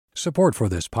Support for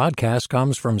this podcast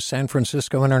comes from San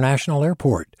Francisco International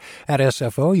Airport. At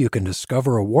SFO, you can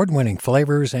discover award-winning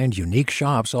flavors and unique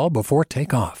shops all before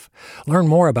takeoff. Learn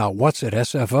more about what's at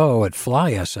SFO at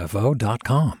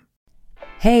flysfo.com.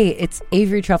 Hey, it's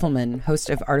Avery Trufelman,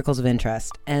 host of Articles of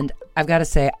Interest, and I've got to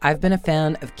say, I've been a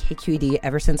fan of KQED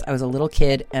ever since I was a little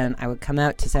kid, and I would come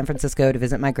out to San Francisco to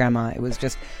visit my grandma. It was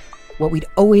just what we'd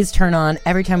always turn on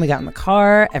every time we got in the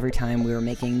car, every time we were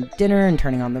making dinner and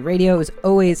turning on the radio. It was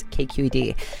always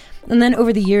KQED. And then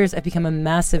over the years, I've become a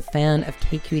massive fan of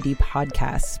KQED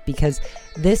podcasts because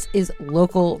this is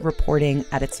local reporting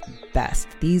at its best.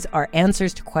 These are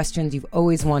answers to questions you've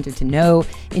always wanted to know,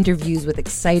 interviews with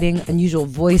exciting, unusual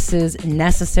voices,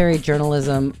 necessary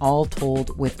journalism, all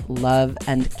told with love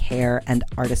and care and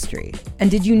artistry. And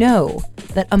did you know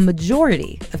that a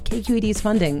majority of KQED's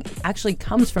funding actually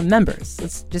comes from members?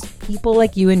 It's just people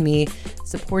like you and me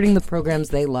supporting the programs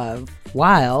they love,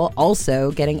 while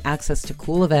also getting access to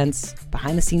cool events,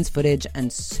 behind-the-scenes footage, and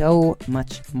so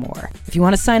much more. If you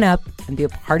want to sign up and be a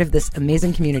part of this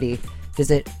amazing community,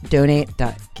 visit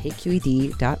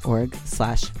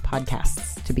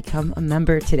donate.kqed.org/podcasts to become a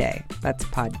member today. That's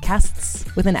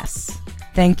podcasts with an S.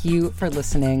 Thank you for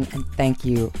listening, and thank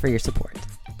you for your support.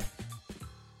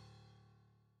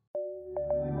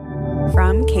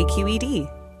 From KQED.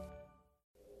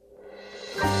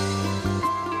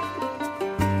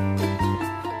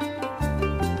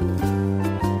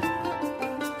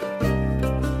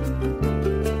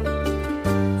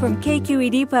 From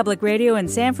KQED Public Radio in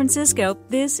San Francisco,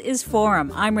 this is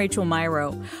Forum. I'm Rachel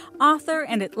Myrow. Author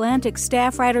and Atlantic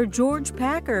staff writer George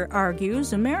Packer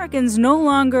argues Americans no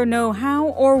longer know how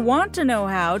or want to know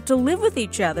how to live with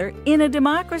each other in a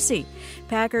democracy.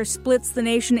 Packer splits the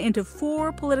nation into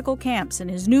 4 political camps in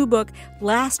his new book,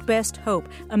 Last Best Hope,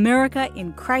 America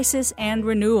in Crisis and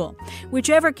Renewal.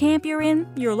 Whichever camp you're in,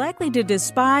 you're likely to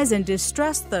despise and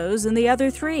distrust those in the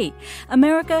other 3.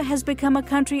 America has become a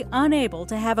country unable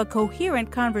to have a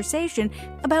coherent conversation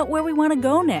about where we want to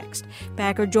go next.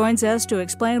 Packer joins us to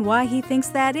explain why he thinks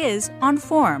that is on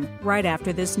Forum right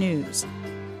after this news.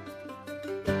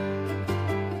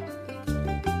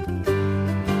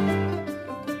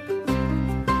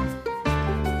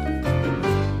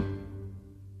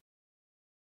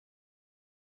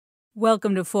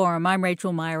 Welcome to Forum. I'm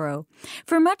Rachel Myrow.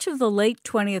 For much of the late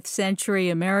 20th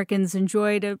century, Americans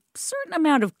enjoyed a certain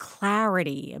amount of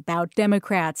clarity about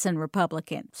Democrats and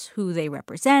Republicans, who they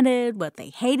represented, what they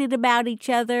hated about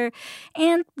each other,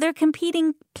 and their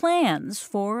competing plans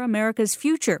for America's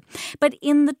future. But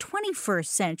in the 21st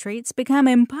century, it's become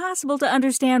impossible to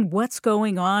understand what's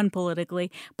going on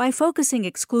politically by focusing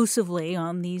exclusively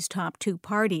on these top 2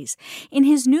 parties. In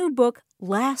his new book,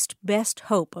 Last Best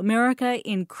Hope, America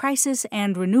in Crisis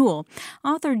and Renewal,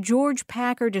 author George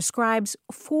Packer describes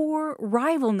 4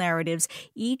 rival narratives,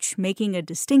 each making a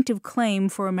distinctive claim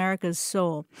for America's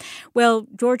soul. Well,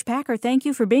 George Packer, thank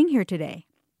you for being here today.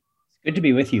 It's good to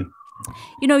be with you.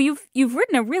 You know, you've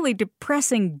written a really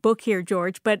depressing book here,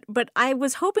 George, but I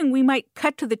was hoping we might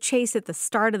cut to the chase at the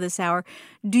start of this hour.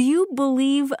 Do you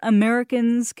believe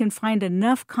Americans can find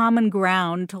enough common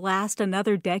ground to last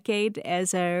another decade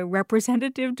as a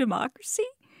representative democracy?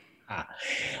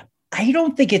 I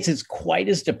don't think it's quite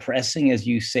as depressing as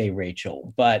you say,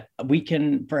 Rachel, but we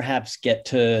can perhaps get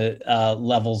to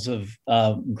levels of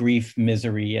grief,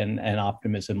 misery, and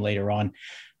optimism later on.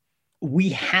 We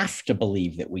have to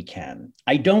believe that we can.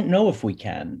 I don't know if we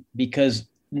can, because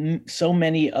so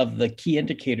many of the key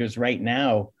indicators right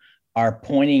now are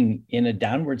pointing in a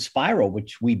downward spiral,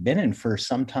 which we've been in for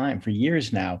some time, for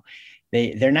years now.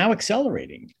 They're now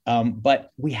accelerating. But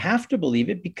we have to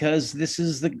believe it because this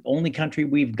is the only country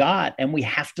we've got, and we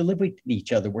have to live with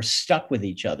each other. We're stuck with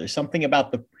each other. Something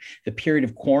about the period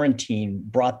of quarantine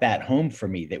brought that home for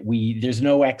me, that there's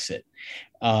no exit.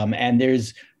 And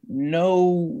there's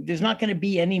not going to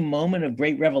be any moment of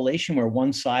great revelation where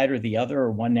one side or the other,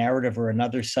 or one narrative or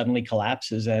another, suddenly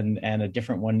collapses and a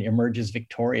different one emerges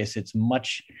victorious. It's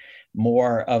much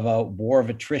more of a war of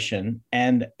attrition.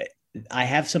 And I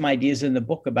have some ideas in the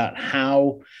book about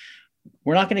how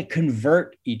we're not going to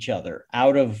convert each other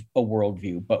out of a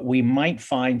worldview, but we might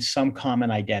find some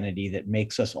common identity that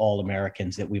makes us all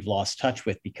Americans that we've lost touch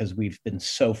with because we've been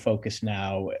so focused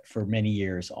now for many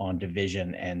years on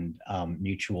division and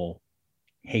mutual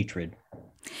hatred.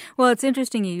 Well, it's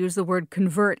interesting you use the word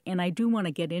convert, and I do want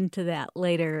to get into that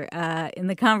later in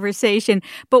the conversation.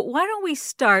 But why don't we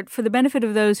start, for the benefit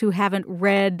of those who haven't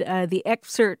read the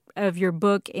excerpt of your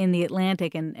book in The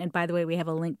Atlantic, and by the way, we have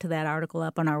a link to that article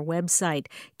up on our website,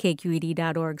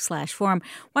 kqed.org/forum.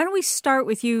 Why don't we start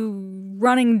with you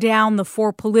running down the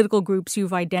 4 political groups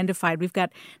you've identified? We've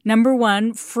got number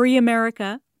 1, Free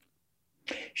America.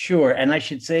 Sure. And I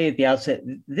should say at the outset,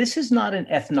 this is not an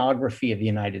ethnography of the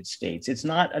United States. It's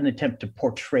not an attempt to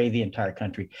portray the entire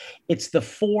country. It's the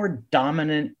 4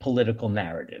 dominant political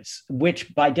narratives,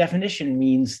 which by definition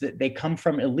means that they come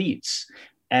from elites.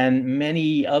 And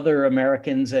many other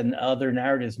Americans and other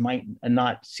narratives might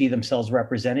not see themselves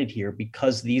represented here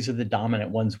because these are the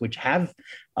dominant ones, which have,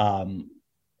 to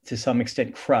some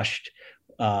extent, crushed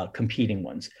competing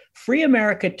ones. Free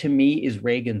America, to me, is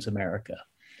Reagan's America,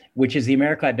 which is the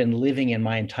America I've been living in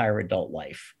my entire adult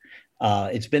life.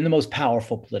 It's been the most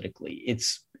powerful politically.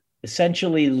 It's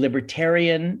essentially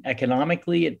libertarian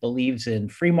economically. It believes in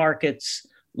free markets,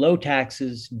 low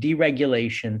taxes,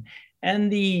 deregulation,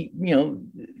 and the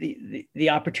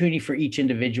opportunity for each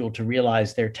individual to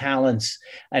realize their talents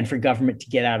and for government to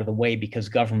get out of the way, because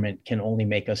government can only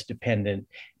make us dependent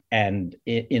and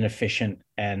inefficient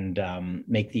and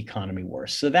make the economy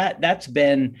worse. So that's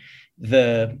been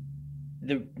the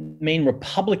main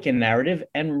Republican narrative,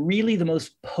 and really the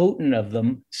most potent of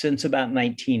them since about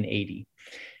 1980.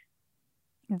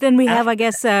 Then we have, I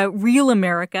guess, Real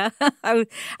America.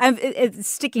 I'm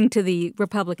sticking to the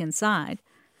Republican side.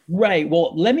 Right.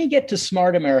 Well, let me get to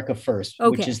Smart America first, okay,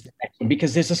 which is the next one,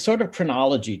 because there's a sort of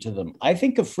chronology to them. I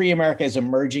think of Free America as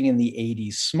emerging in the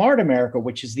 80s. Smart America,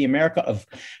 which is the America of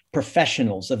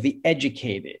professionals, of the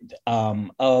educated,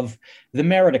 of the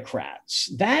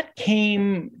meritocrats, that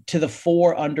came to the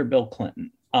fore under Bill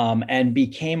Clinton and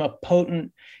became a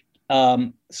potent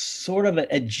sort of an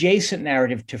adjacent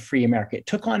narrative to Free America. It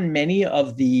took on many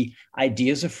of the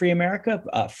ideas of Free America,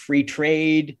 free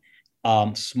trade,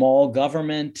 small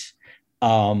government,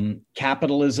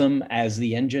 capitalism as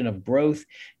the engine of growth,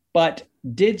 but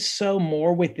did so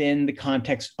more within the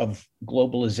context of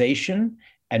globalization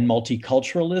and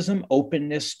multiculturalism,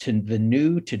 openness to the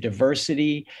new, to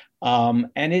diversity. And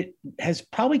it has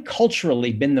probably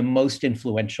culturally been the most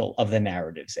influential of the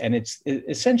narratives. And it's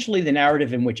essentially the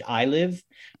narrative in which I live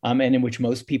and in which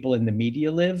most people in the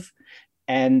media live.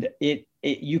 And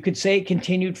you could say it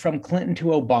continued from Clinton to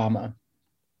Obama.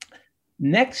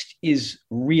 Next is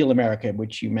Real America,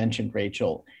 which you mentioned,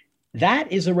 Rachel.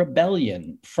 That is a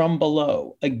rebellion from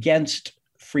below against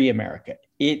Free America.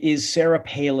 It is Sarah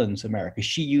Palin's America.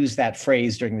 She used that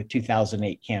phrase during the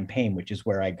 2008 campaign, which is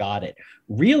where I got it.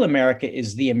 Real America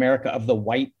is the America of the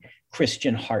white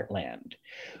Christian heartland,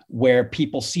 where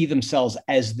people see themselves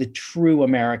as the true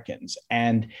Americans,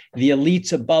 and the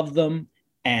elites above them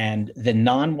and the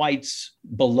non-whites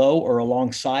below or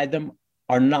alongside them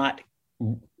are not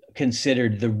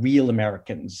considered the real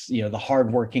Americans, the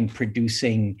hardworking,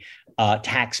 producing,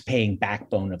 tax-paying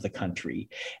backbone of the country.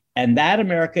 And that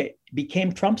America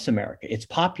became Trump's America. It's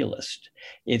populist.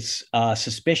 It's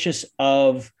suspicious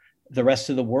of the rest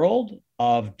of the world,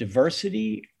 of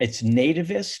diversity. It's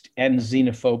nativist and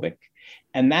xenophobic.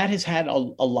 And that has had a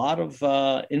lot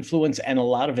of influence and a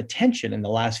lot of attention in the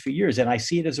last few years. And I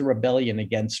see it as a rebellion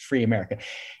against Free America.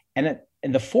 And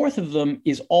the fourth of them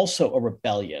is also a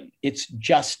rebellion. It's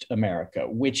Just America,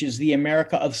 which is the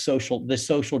America of the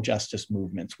social justice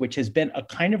movements, which has been a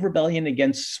kind of rebellion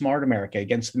against Smart America,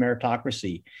 against the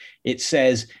meritocracy. It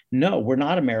says, no, we're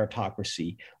not a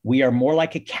meritocracy. We are more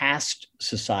like a caste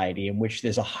society in which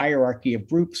there's a hierarchy of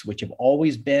groups, which have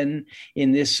always been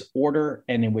in this order,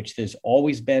 and in which there's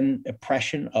always been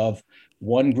oppression of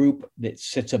one group that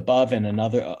sits above and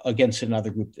another against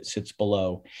another group that sits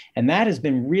below. And that has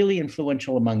been really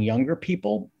influential among younger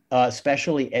people,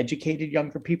 especially educated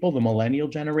younger people, the millennial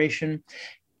generation.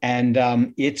 And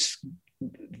it's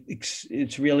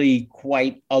really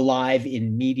quite alive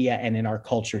in media and in our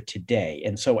culture today.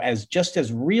 And so just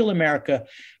as Real America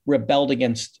rebelled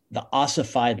against the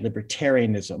ossified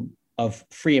libertarianism of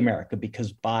Free America,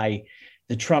 because by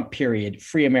the Trump period,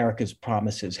 Free America's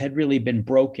promises had really been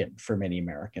broken for many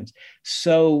Americans.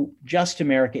 So Just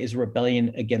America is a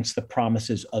rebellion against the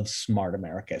promises of Smart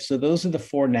America. So those are the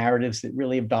 4 narratives that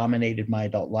really have dominated my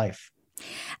adult life.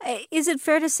 Is it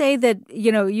fair to say that,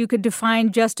 you could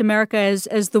define Just America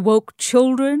as the woke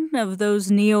children of those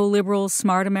neoliberal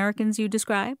smart Americans you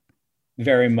describe?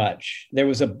 Very much. There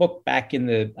was a book back in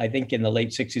the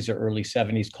late 60s or early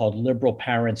 70s called Liberal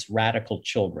Parents, Radical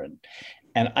Children.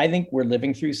 And I think we're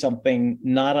living through something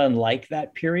not unlike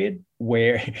that period,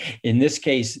 where in this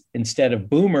case, instead of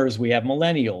boomers, we have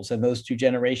millennials. And those two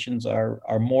generations are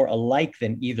more alike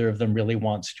than either of them really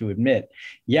wants to admit.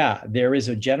 Yeah, there is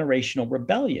a generational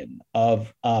rebellion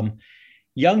of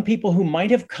young people who might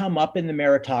have come up in the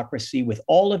meritocracy with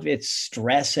all of its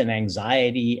stress and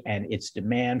anxiety and its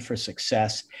demand for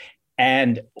success.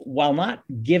 And while not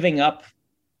giving up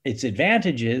its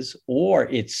advantages or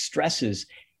its stresses,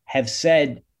 have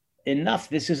said, enough,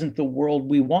 this isn't the world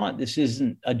we want. This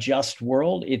isn't a just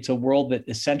world. It's a world that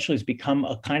essentially has become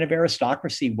a kind of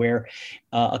aristocracy where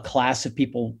a class of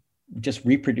people just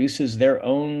reproduces their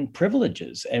own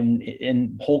privileges,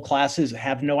 and whole classes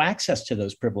have no access to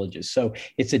those privileges. So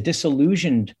it's a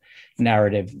disillusioned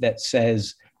narrative that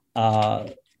says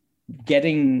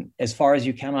getting as far as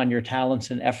you can on your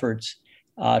talents and efforts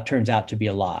turns out to be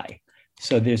a lie.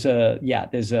 So there's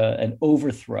an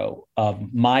overthrow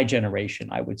of my generation,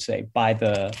 I would say, by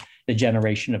the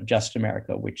generation of Just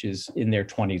America, which is in their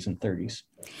 20s and 30s.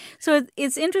 So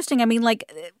it's interesting. I mean, like,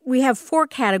 we have 4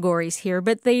 categories here,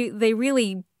 but they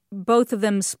really, both of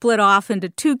them split off into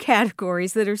 2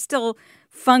 categories that are still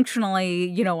functionally,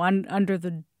 you know, under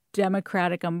the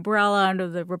Democratic umbrella, under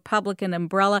the Republican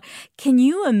umbrella. Can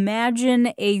you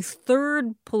imagine a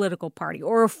third political party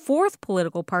or a fourth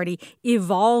political party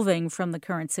evolving from the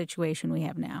current situation we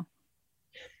have now?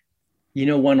 You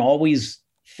know, one always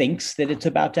thinks that it's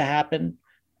about to happen.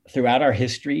 Throughout our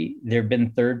history, there have been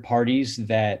third parties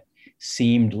that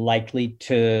seemed likely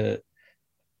to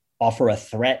offer a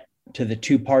threat to the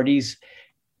two parties.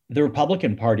 The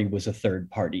Republican Party was a third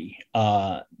party.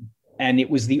 And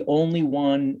it was the only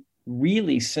one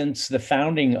really since the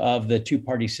founding of the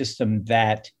two-party system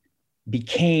that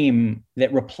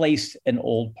replaced an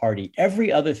old party.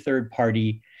 Every other third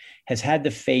party has had the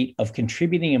fate of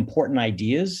contributing important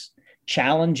ideas,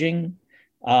 challenging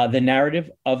the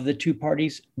narrative of the two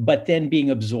parties, but then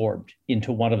being absorbed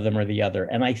into one of them or the other.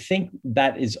 And I think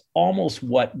that is almost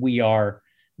what we are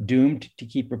doomed to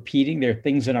keep repeating. There are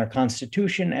things in our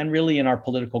Constitution and really in our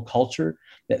political culture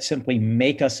that simply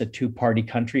make us a two-party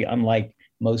country, unlike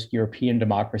most European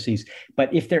democracies.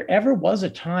 But if there ever was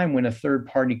a time when a third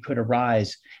party could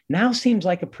arise, now seems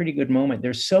like a pretty good moment.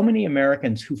 There's so many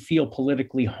Americans who feel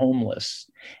politically homeless.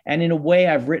 And in a way,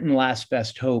 I've written Last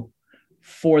Best Hope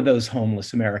for those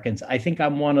homeless Americans. I think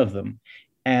I'm one of them.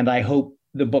 And I hope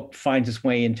the book finds its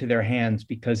way into their hands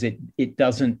because it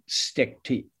doesn't stick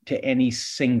to any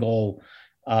single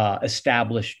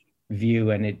established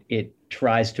view, and it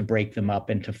tries to break them up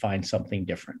and to find something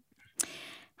different.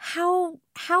 How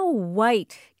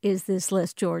white is this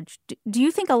list, George? Do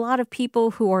you think a lot of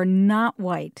people who are not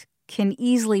white can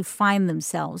easily find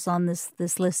themselves on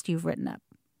this list you've written up?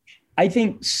 I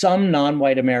think some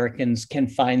non-white Americans can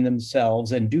find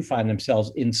themselves and do find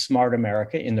themselves in smart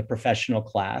America, in the professional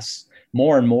class,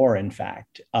 more and more, in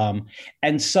fact,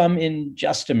 and some in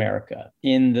Just America,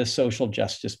 in the social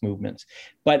justice movements.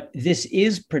 But this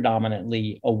is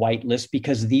predominantly a white list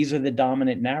because these are the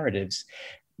dominant narratives.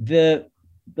 The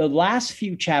last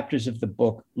few chapters of the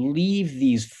book leave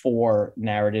these four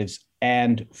narratives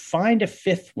and find a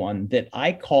fifth one that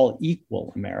I call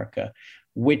Equal America,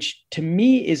 which to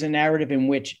me is a narrative in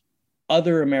which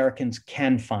other Americans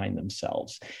can find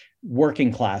themselves.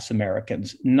 Working class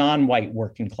Americans, non-white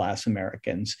working class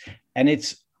Americans. And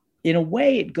it's, in a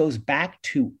way, it goes back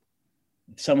to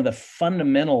some of the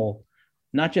fundamental,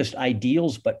 not just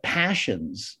ideals, but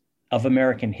passions of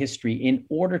American history in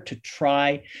order to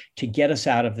try to get us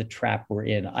out of the trap we're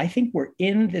in. I think we're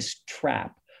in this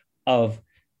trap of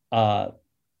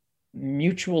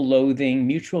mutual loathing,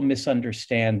 mutual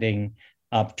misunderstanding,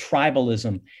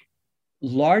 tribalism,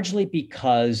 largely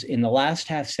because in the last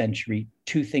half century,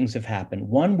 two things have happened.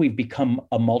 One, we've become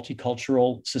a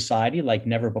multicultural society like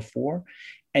never before.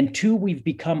 And two, we've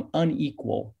become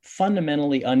unequal,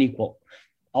 fundamentally unequal,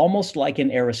 almost like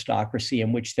an aristocracy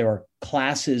in which there are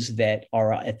classes that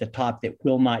are at the top that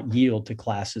will not yield to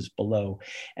classes below.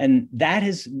 And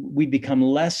we've become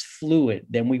less fluid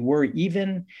than we were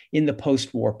even in the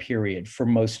post-war period for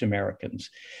most Americans.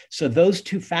 So those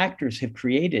two factors have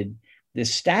created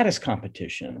this status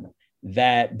competition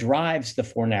that drives the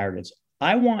four narratives.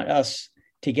 I want us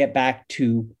to get back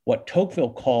to what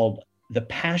Tocqueville called the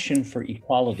passion for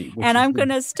equality. And I'm going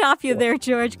to stop you there,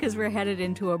 George, because we're headed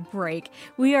into a break.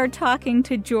 We are talking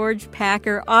to George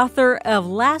Packer, author of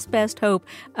Last Best Hope,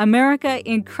 America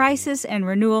in Crisis and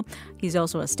Renewal. He's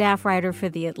also a staff writer for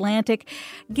The Atlantic.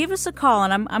 Give us a call,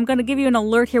 and I'm going to give you an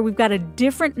alert here. We've got a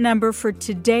different number for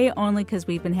today only because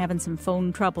we've been having some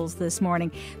phone troubles this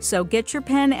morning. So get your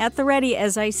pen at the ready.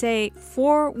 As I say,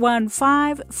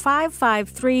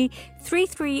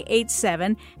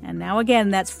 415-553-3387. And now again,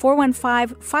 that's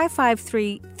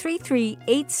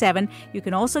 415-553-3387. You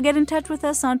can also get in touch with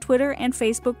us on Twitter and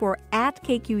Facebook. We're at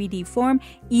KQED Forum.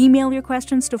 Email your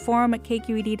questions to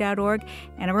forum@kqed.org.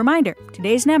 And a reminder,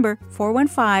 today's number,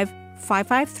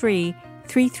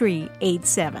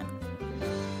 415-553-3387.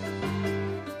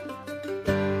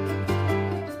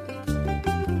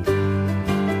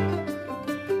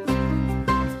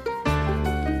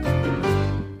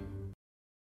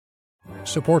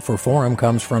 Support for Forum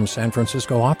comes from San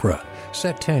Francisco Opera.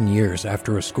 Set 10 years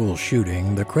after a school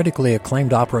shooting, the critically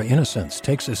acclaimed opera Innocence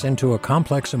takes us into a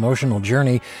complex emotional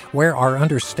journey where our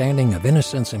understanding of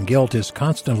innocence and guilt is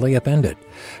constantly upended.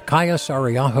 Kaya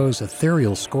Sariaho's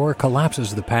ethereal score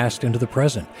collapses the past into the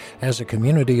present as a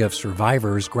community of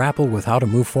survivors grapple with how to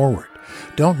move forward.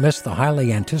 Don't miss the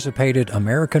highly anticipated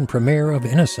American premiere of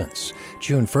Innocence,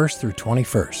 June 1st through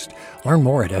 21st. Learn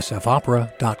more at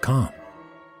sfopera.com.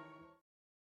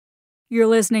 You're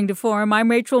listening to Forum.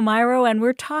 I'm Rachel Myrow, and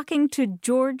we're talking to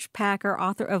George Packer,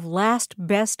 author of Last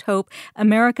Best Hope,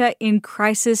 America in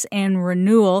Crisis and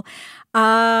Renewal.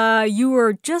 You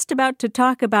were just about to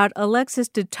talk about Alexis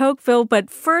de Tocqueville, but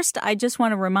first I just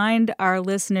want to remind our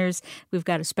listeners we've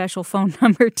got a special phone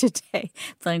number today,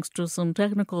 thanks to some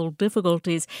technical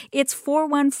difficulties. It's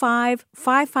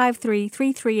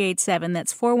 415-553-3387.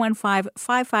 That's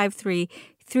 415-553-3387.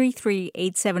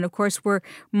 3387. Of course, we're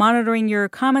monitoring your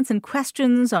comments and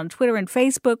questions on Twitter and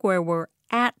Facebook, where we're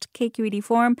at KQED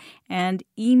Forum, and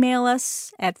email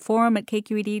us at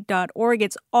forum@kqed.org.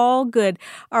 It's all good.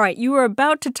 All right, you were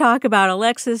about to talk about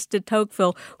Alexis de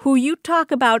Tocqueville, who you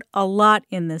talk about a lot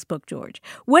in this book, George.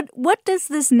 What does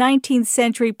this 19th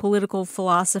century political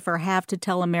philosopher have to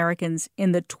tell Americans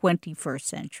in the 21st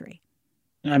century?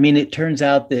 I mean, it turns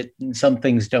out that some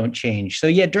things don't change. So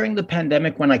yeah, during the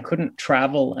pandemic, when I couldn't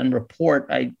travel and report,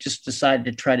 I just decided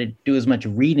to try to do as much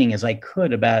reading as I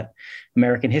could about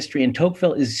American history. And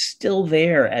Tocqueville is still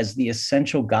there as the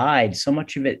essential guide. So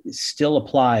much of it still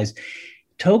applies.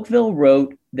 Tocqueville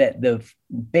wrote that the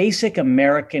basic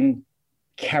American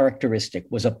characteristic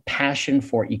was a passion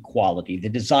for equality, the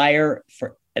desire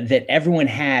for that everyone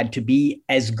had to be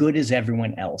as good as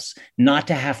everyone else, not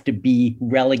to have to be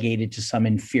relegated to some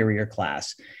inferior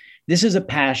class. This is a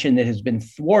passion that has been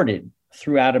thwarted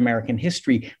throughout American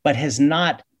history, but has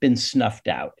not been snuffed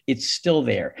out. It's still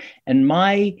there. And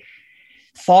my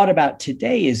thought about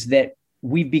today is that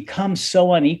we've become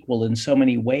so unequal in so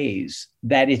many ways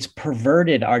that it's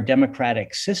perverted our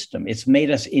democratic system. It's made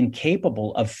us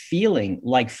incapable of feeling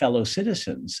like fellow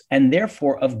citizens and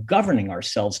therefore of governing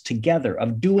ourselves together,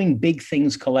 of doing big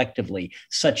things collectively,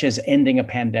 such as ending a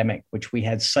pandemic, which we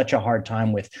had such a hard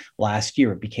time with last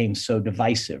year. It became so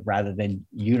divisive rather than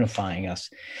unifying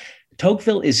us.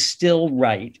 Tocqueville is still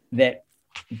right that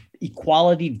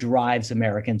equality drives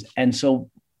Americans. And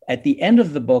so at the end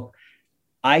of the book,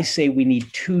 I say we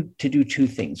need to do two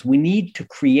things. We need to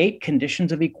create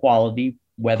conditions of equality,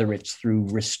 whether it's through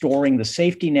restoring the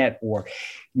safety net or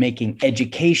making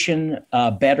education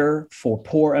better for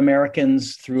poor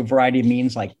Americans through a variety of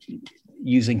means, like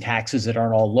using taxes that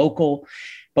aren't all local.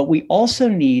 But we also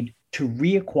need to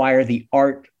reacquire the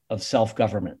art of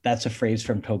self-government. That's a phrase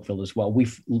from Tocqueville as well.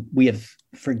 We have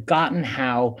forgotten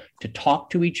how to talk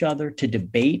to each other, to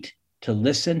debate, to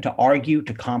listen, to argue,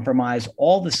 to compromise,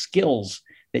 all the skills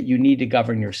that you need to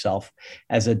govern yourself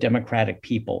as a democratic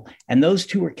people. And those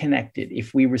two are connected.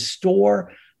 If we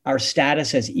restore our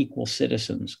status as equal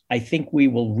citizens, I think we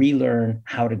will relearn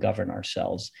how to govern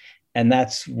ourselves. And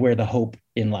that's where the hope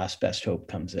in Last Best Hope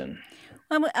comes in.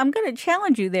 I'm going to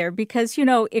challenge you there because,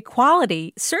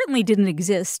 equality certainly didn't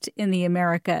exist in the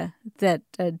America that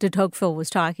de Tocqueville was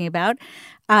talking about.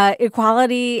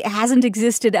 Equality hasn't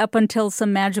existed up until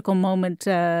some magical moment,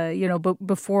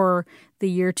 before the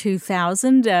year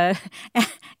 2000.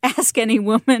 Ask any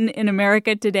woman in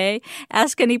America today.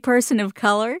 Ask any person of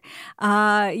color.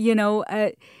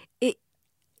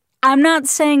 I'm not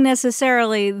saying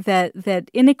necessarily that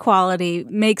inequality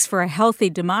makes for a healthy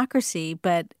democracy,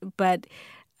 but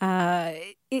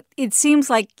it seems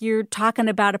like you're talking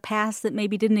about a past that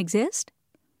maybe didn't exist.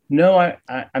 No,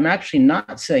 I'm actually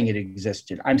not saying it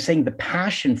existed. I'm saying the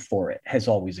passion for it has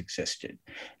always existed.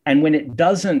 And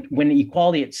when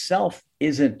equality itself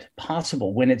isn't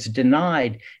possible, when it's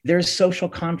denied, there's social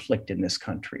conflict in this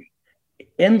country.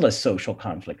 endless social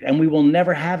conflict, and we will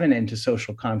never have an end to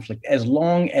social conflict as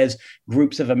long as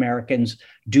groups of Americans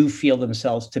do feel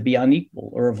themselves to be unequal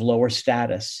or of lower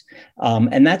status.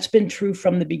 And that's been true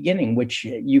from the beginning, which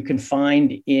you can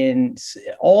find in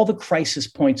all the crisis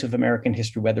points of American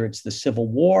history, whether it's the Civil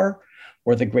War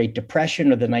or the Great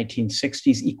Depression or the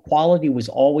 1960s. Equality was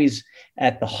always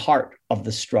at the heart of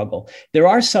the struggle. There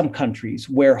are some countries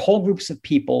where whole groups of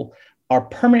people are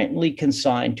permanently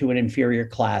consigned to an inferior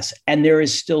class, and there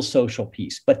is still social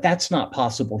peace. But that's not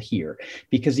possible here,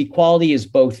 because equality is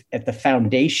both at the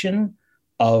foundation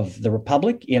of the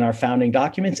Republic in our founding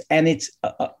documents, and it's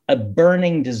a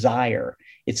burning desire.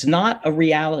 It's not a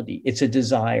reality, it's a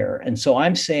desire. And so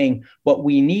I'm saying what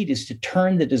we need is to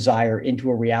turn the desire into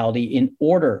a reality in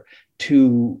order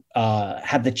to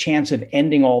have the chance of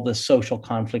ending all the social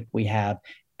conflict we have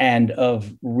and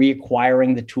of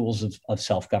reacquiring the tools of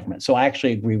self-government. So I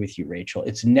actually agree with you, Rachel.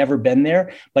 It's never been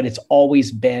there, but it's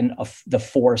always been the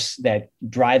force that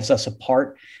drives us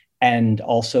apart and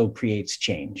also creates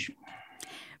change.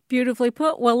 Beautifully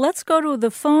put. Well, let's go to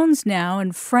the phones now,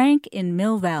 and Frank in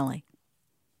Mill Valley.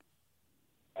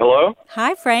 Hello?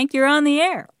 Hi, Frank. You're on the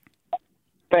air.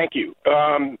 Thank you.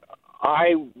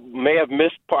 I may have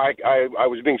missed. I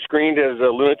was being screened as a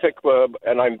lunatic,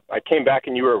 and I came back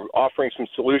and you were offering some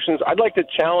solutions. I'd like to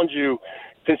challenge you,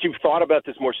 since you've thought about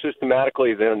this more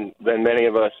systematically than many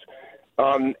of us.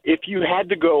 If you had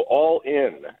to go all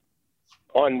in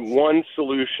on one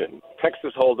solution,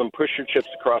 Texas Hold'em, push your chips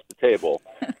across the table,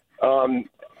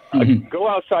 go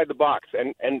outside the box.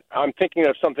 And I'm thinking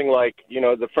of something like,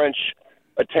 the French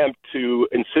attempt to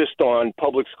insist on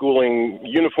public schooling,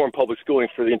 uniform public schooling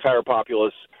for the entire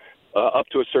populace up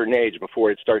to a certain age before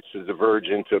it starts to diverge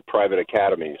into private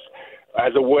academies.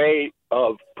 As a way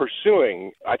of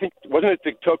pursuing, I think, wasn't it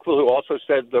de Tocqueville who also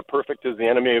said the perfect is the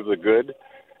enemy of the good?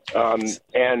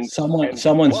 And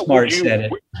someone smart said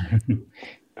it.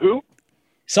 Who?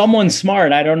 Someone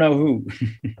smart. I don't know who.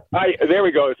 There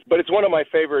we go. But it's one of my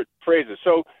favorite phrases.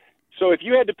 So if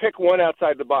you had to pick one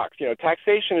outside the box,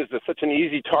 taxation is such an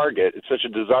easy target. It's such a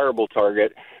desirable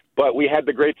target. But we had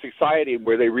the Great Society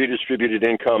where they redistributed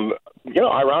income.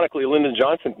 Ironically, Lyndon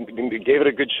Johnson gave it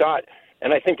a good shot.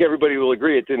 And I think everybody will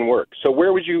agree it didn't work. So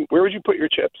where would you put your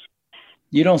chips?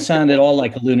 You don't sound at all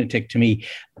like a lunatic to me.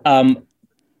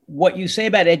 What you say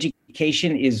about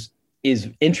education is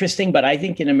interesting, but I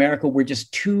think in America, we're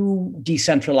just too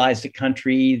decentralized a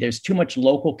country. There's too much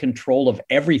local control of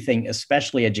everything,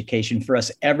 especially education, for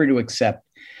us ever to accept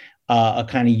a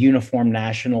kind of uniform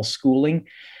national schooling.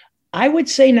 I would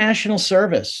say national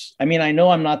service. I mean, I know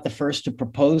I'm not the first to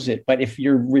propose it, but if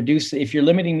you're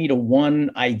limiting me to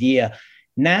one idea,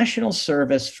 national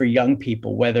service for young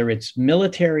people, whether it's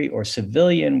military or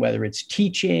civilian, whether it's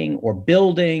teaching or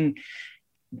building,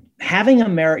 having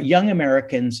young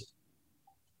Americans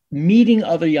meeting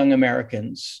other young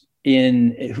Americans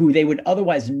who they would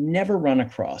otherwise never run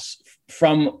across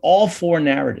from all four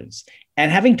narratives,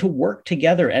 and having to work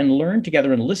together and learn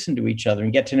together and listen to each other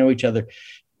and get to know each other,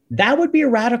 that would be a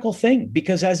radical thing,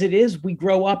 because as it is, we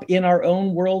grow up in our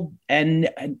own world and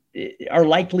are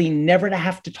likely never to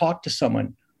have to talk to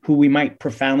someone who we might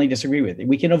profoundly disagree with.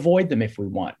 We can avoid them if we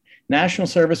want. National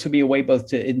service would be a way both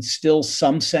to instill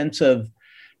some sense of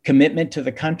commitment to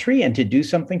the country and to do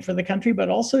something for the country, but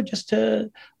also just to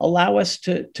allow us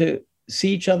to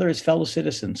see each other as fellow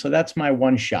citizens. So that's my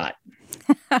one shot.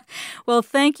 Well,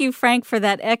 thank you, Frank, for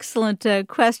that excellent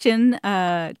question,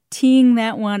 teeing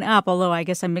that one up, although I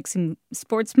guess I'm mixing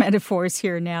sports metaphors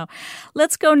here now.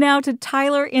 Let's go now to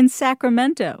Tyler in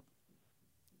Sacramento.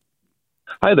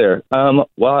 Hi there.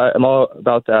 Well, I'm all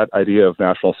about that idea of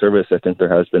national service. I think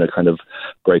there has been a kind of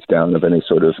breakdown of any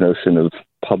sort of notion of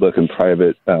public and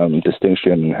private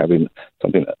distinction, and having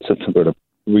some sort of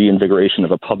reinvigoration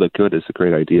of a public good is a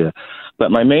great idea. But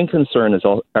my main concern is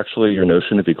actually your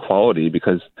notion of equality,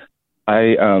 because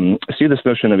I see this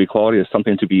notion of equality as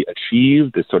something to be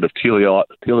achieved, this sort of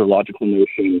teleological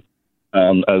notion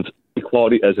of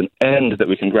equality as an end that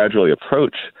we can gradually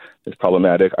approach is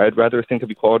problematic. I'd rather think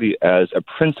of equality as a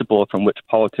principle from which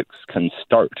politics can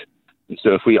start. And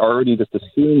so if we already just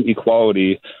assume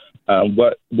equality,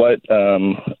 what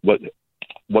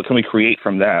can we create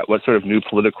from that? What sort of new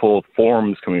political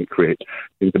forms can we create? I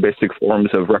think the basic forms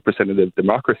of representative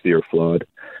democracy are flawed,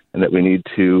 and that we need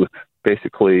to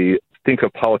basically think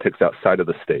of politics outside of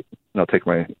the state. And I'll take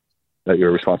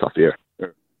your response off the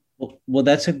air. Well,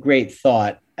 that's a great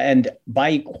thought. And by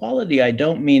equality, I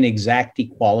don't mean exact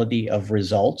equality of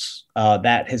results.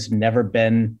 That has never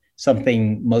been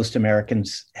something most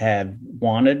Americans have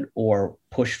wanted or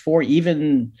pushed for.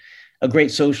 Even a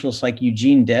great socialist like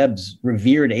Eugene Debs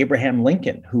revered Abraham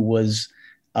Lincoln, who was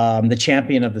the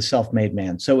champion of the self-made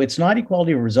man. So it's not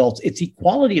equality of results, it's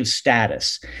equality of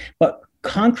status. But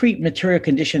concrete material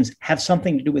conditions have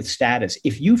something to do with status.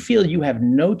 If you feel you have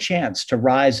no chance to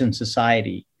rise in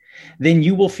society, then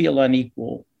you will feel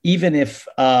unequal, even if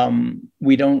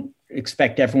we don't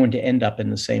expect everyone to end up in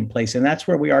the same place. And that's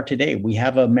where we are today. We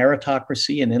have a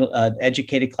meritocracy and an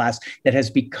educated class that has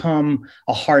become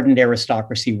a hardened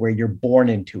aristocracy where you're born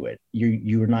into it.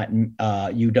 You're not,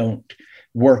 you don't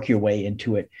work your way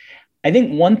into it. I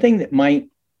think one thing that might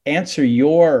answer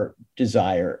your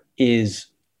desire is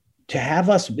to have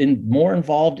us been more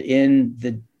involved in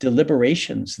the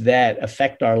deliberations that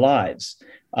affect our lives.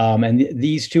 And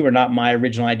these two are not my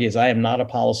original ideas. I am not a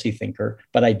policy thinker,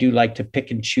 but I do like to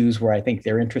pick and choose where I think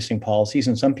they're interesting policies.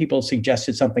 And some people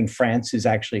suggested something France is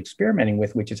actually experimenting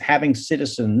with, which is having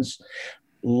citizens,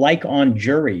 like on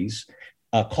juries,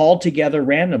 called together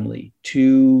randomly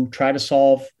to try to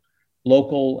solve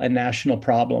local and national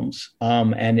problems.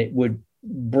 And it would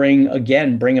bring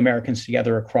Americans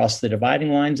together across the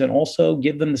dividing lines and also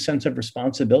give them the sense of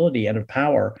responsibility and of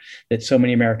power that so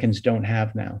many Americans don't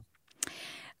have now.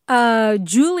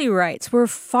 Julie writes, we're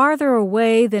farther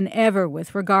away than ever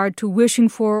with regard to wishing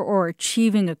for or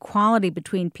achieving equality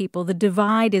between people. The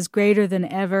divide is greater than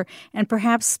ever, and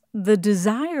perhaps the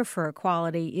desire for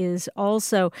equality is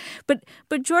also. But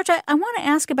George, I want to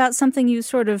ask about something you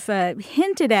sort of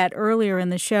hinted at earlier in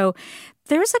the show.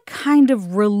 There's a kind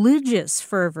of religious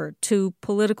fervor to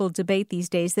political debate these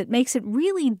days that makes it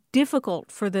really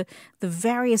difficult for the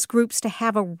various groups to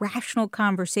have a rational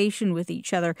conversation with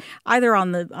each other, either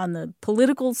on the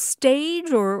political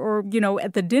stage or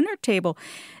at the dinner table.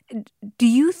 Do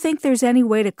you think there's any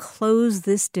way to close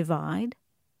this divide?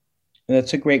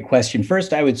 That's a great question.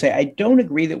 First, I would say I don't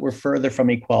agree that we're further from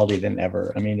equality than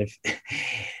ever. I mean,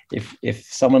 if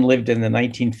someone lived in the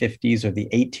 1950s or the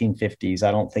 1850s,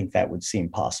 I don't think that would seem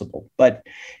possible. But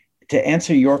to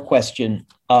answer your question,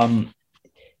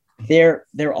 there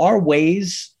are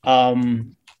ways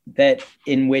that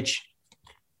in which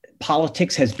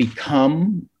politics has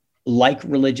become like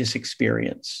religious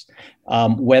experience,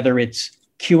 whether it's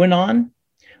QAnon,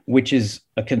 which is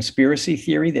a conspiracy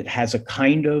theory that has a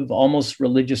kind of almost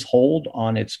religious hold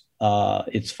on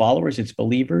its followers, its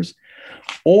believers,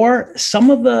 or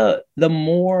some of the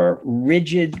more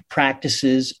rigid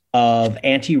practices of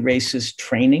anti-racist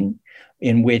training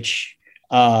in which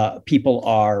people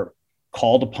are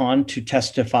called upon to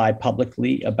testify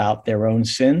publicly about their own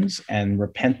sins and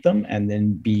repent them and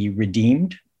then be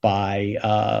redeemed by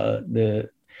the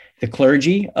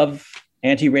clergy of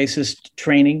anti-racist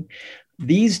training.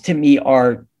 These, to me,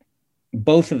 are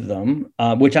both of them,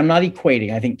 which I'm not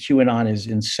equating. I think QAnon is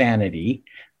insanity.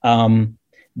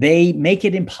 They make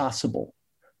it impossible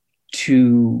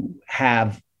to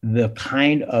have the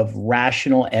kind of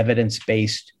rational,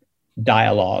 evidence-based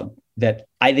dialogue that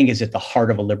I think is at the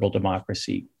heart of a liberal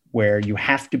democracy, where you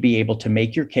have to be able to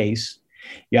make your case.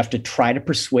 You have to try to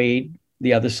persuade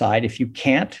the other side. If you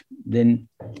can't, then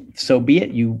so be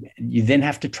it. You then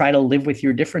have to try to live with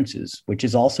your differences, which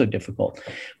is also difficult.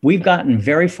 We've gotten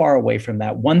very far away from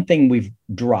that. One thing we've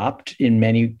dropped in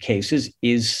many cases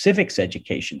is civics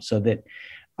education, so that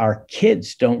our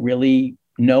kids don't really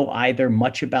know either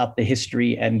much about the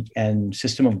history and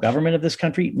system of government of this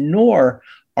country, nor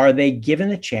are they given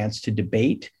a chance to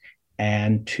debate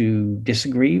and to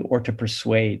disagree or to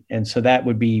persuade. And so that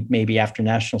would be maybe after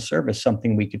national service,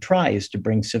 something we could try is to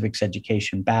bring civics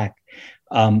education back.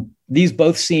 These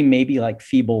both seem maybe like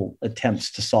feeble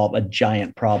attempts to solve a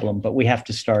giant problem, but we have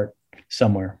to start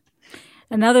somewhere.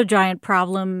 Another giant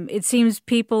problem, it seems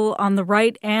people on the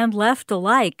right and left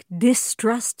alike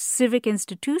distrust civic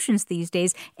institutions these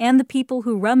days and the people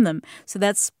who run them. So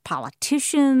that's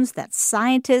politicians, that's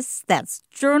scientists, that's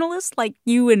journalists like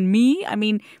you and me. I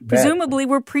mean, presumably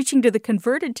we're preaching to the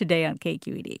converted today on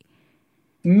KQED.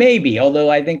 Maybe, although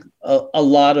I think a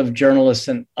lot of journalists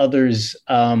and others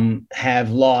have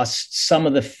lost some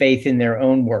of the faith in their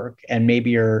own work and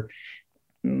maybe are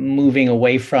moving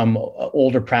away from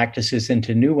older practices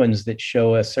into new ones that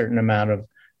show a certain amount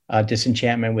of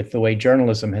disenchantment with the way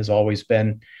journalism has always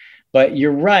been. But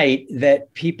you're right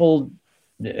that people,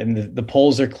 and the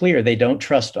polls are clear, they don't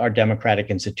trust our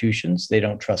democratic institutions. They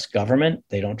don't trust government.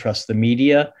 They don't trust the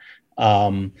media.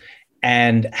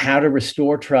 And how to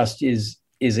restore trust is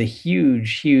a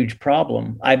huge, huge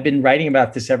problem. I've been writing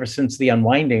about this ever since The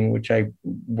Unwinding, which I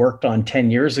worked on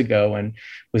 10 years ago and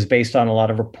was based on a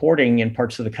lot of reporting in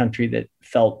parts of the country that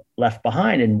felt left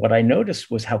behind. And what I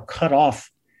noticed was how cut off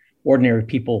ordinary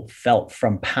people felt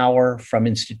from power, from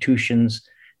institutions,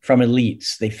 from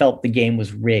elites. They felt the game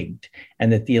was rigged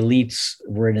and that the elites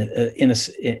were in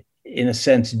a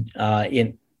sense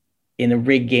in a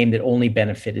rigged game that only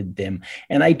benefited them.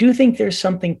 And I do think there's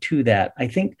something to that. I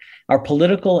think our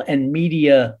political and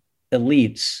media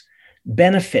elites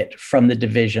benefit from the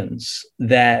divisions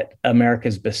that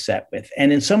America's beset with.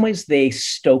 And in some ways, they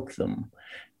stoke them.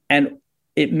 And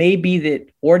it may be that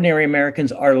ordinary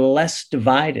Americans are less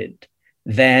divided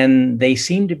than they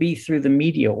seem to be through the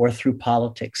media or through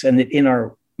politics. And that in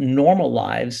our normal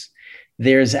lives,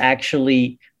 there's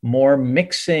actually more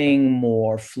mixing,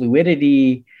 more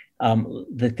fluidity,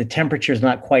 that the temperature is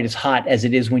not quite as hot as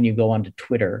it is when you go onto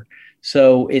Twitter.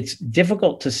 So it's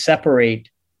difficult to separate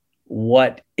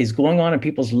what is going on in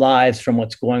people's lives from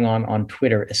what's going on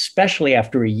Twitter, especially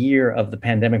after a year of the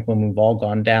pandemic when we've all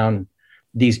gone down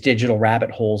these digital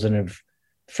rabbit holes and have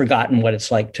forgotten what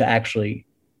it's like to actually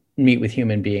meet with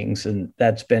human beings. And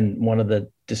that's been one of the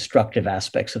destructive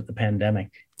aspects of the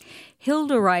pandemic.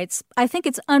 Hilda writes, I think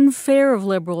it's unfair of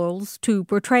liberals to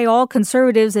portray all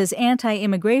conservatives as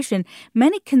anti-immigration.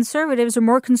 Many conservatives are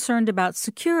more concerned about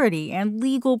security and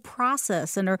legal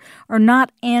process and are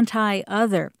not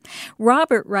anti-other.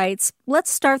 Robert writes,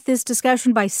 let's start this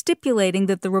discussion by stipulating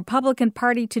that the Republican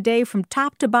Party today from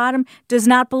top to bottom does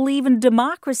not believe in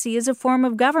democracy as a form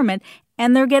of government,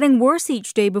 and they're getting worse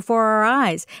each day before our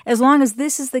eyes. As long as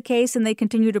this is the case and they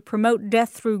continue to promote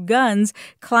death through guns,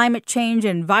 climate change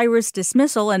and virus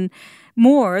dismissal and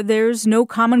more, there's no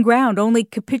common ground, only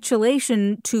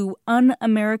capitulation to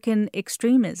un-American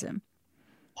extremism.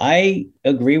 I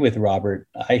agree with Robert.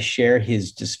 I share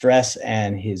his distress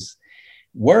and his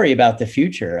worry about the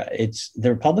future. The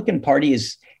Republican Party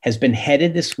has been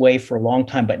headed this way for a long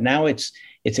time, but now it's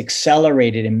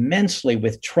accelerated immensely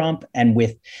with Trump and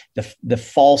with the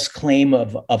false claim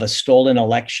of a stolen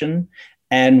election,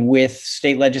 and with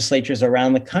state legislatures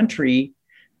around the country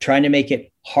trying to make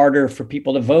it harder for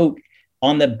people to vote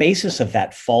on the basis of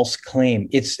that false claim.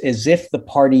 It's as if the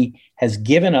party has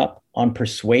given up on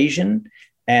persuasion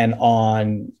and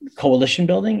on coalition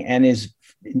building and is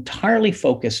entirely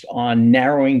focused on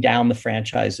narrowing down the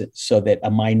franchise so that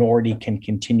a minority can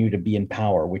continue to be in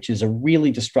power, which is a really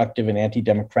destructive and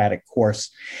anti-democratic course.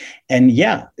 And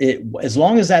as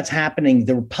long as that's happening,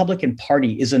 the Republican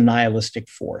Party is a nihilistic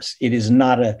force. It is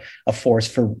not a force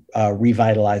for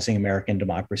revitalizing American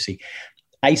democracy.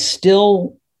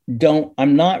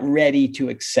 I'm not ready to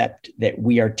accept that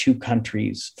we are two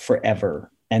countries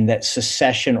forever and that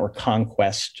secession or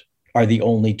conquest are the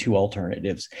only two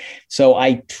alternatives. So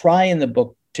I try in the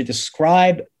book to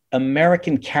describe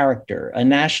American character, a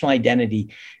national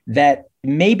identity that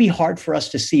may be hard for us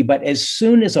to see, but as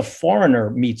soon as a foreigner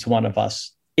meets one of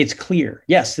us, it's clear,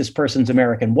 yes, this person's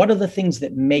American. What are the things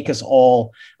that make us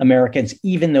all Americans,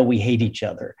 even though we hate each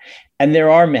other? And there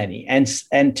are many. And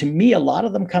to me, a lot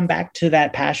of them come back to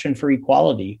that passion for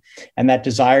equality and that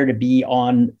desire to be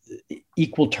on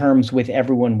equal terms with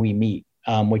everyone we meet.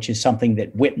 Which is something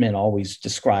that Whitman always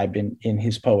described in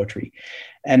his poetry.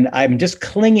 And I'm just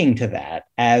clinging to that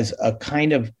as a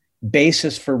kind of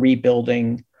basis for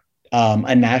rebuilding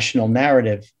a national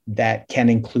narrative that can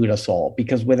include us all.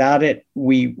 Because without it,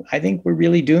 I think we're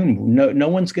really doomed. No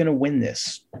one's going to win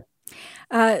this.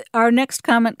 Our next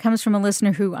comment comes from a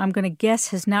listener who I'm going to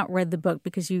guess has not read the book,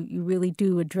 because you really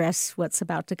do address what's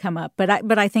about to come up. But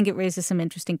I think it raises some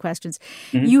interesting questions.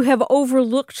 Mm-hmm. You have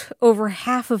overlooked over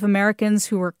half of Americans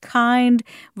who are kind,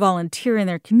 volunteer in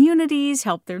their communities,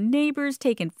 help their neighbors,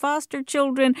 take in foster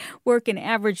children, work in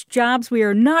average jobs. We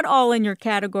are not all in your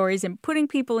categories, and putting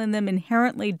people in them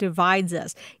inherently divides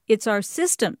us. It's our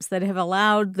systems that have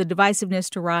allowed the divisiveness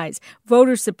to rise.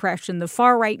 Voter suppression, the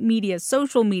far-right media,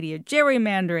 social media, gerrymandering,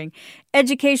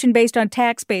 education based on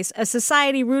tax base, a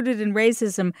society rooted in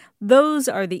racism. Those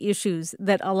are the issues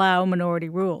that allow minority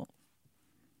rule.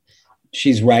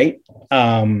 She's right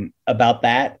about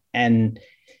that. And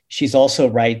she's also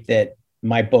right that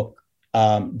my book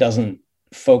doesn't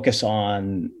focus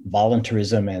on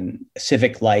voluntarism and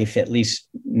civic life, at least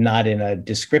not in a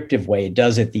descriptive way. It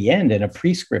does at the end in a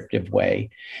prescriptive way.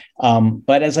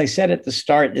 But as I said at the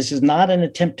start, this is not an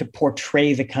attempt to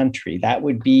portray the country. That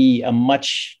would be a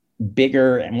much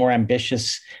bigger and more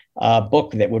ambitious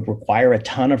book that would require a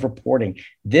ton of reporting.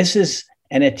 This is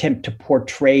an attempt to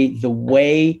portray the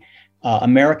way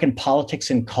American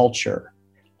politics and culture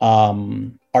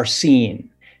are seen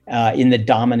in the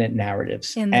dominant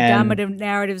narratives. Dominant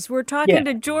narratives. We're talking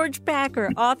to George Packer,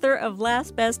 author of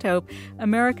Last Best Hope,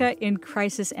 America in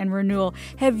Crisis and Renewal.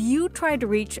 Have you tried to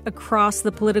reach across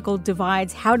the political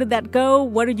divides? How did that go?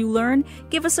 What did you learn?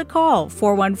 Give us a call,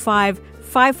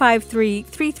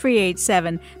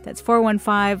 415-553-3387. That's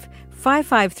 415-553-3387.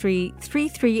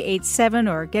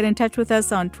 553-3387, or get in touch with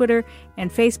us on Twitter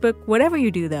and Facebook. Whatever you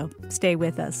do, though, stay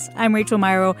with us. I'm Rachel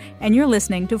Myrow, and you're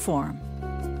listening to Forum.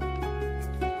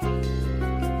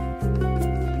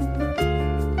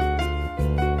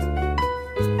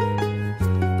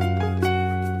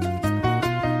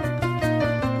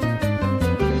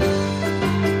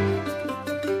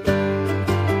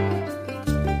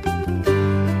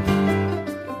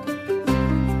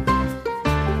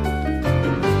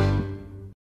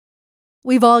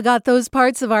 We've all got those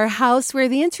parts of our house where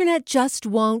the internet just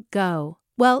won't go.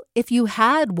 Well, if you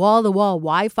had wall-to-wall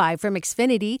Wi-Fi from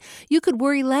Xfinity, you could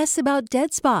worry less about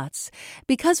dead spots.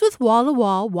 Because with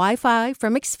wall-to-wall Wi-Fi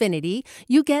from Xfinity,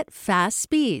 you get fast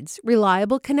speeds,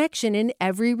 reliable connection in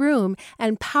every room,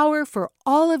 and power for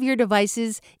all of your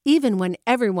devices, even when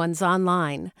everyone's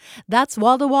online. That's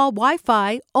wall-to-wall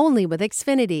Wi-Fi only with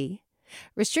Xfinity.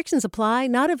 Restrictions apply,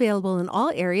 not available in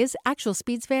all areas. Actual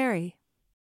speeds vary.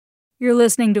 You're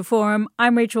listening to Forum.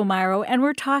 I'm Rachel Myrow, and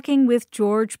we're talking with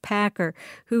George Packer,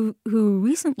 who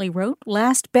recently wrote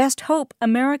Last Best Hope,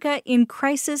 America in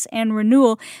Crisis and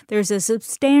Renewal. There's a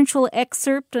substantial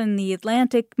excerpt in the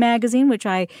Atlantic magazine, which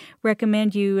I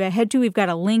recommend you head to. We've got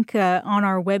a link on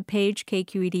our webpage,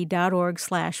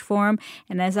 kqed.org/forum.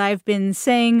 And as I've been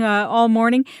saying all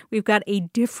morning, we've got a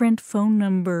different phone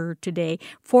number today,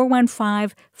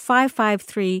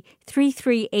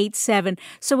 415-553-3387.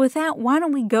 So with that, why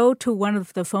don't we go to one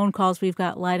of the phone calls we've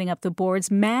got lighting up the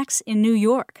boards. Max in New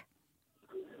York.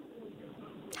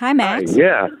 Hi, Max.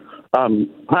 Yeah.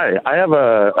 Hi. I have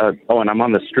and I'm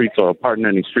on the street, so pardon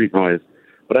any street noise.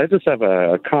 But I just have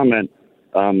a comment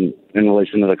in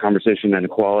relation to the conversation and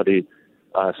equality.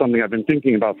 Something I've been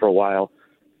thinking about for a while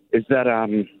is that, I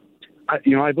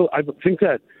think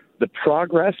that the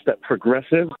progress that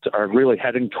progressives are really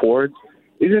heading towards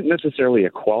isn't necessarily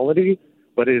equality,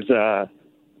 but is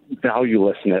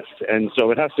valuelessness. And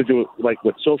so it has to do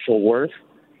with social worth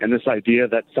and this idea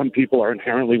that some people are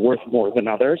inherently worth more than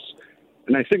others.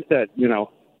 And I think that,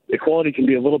 equality can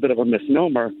be a little bit of a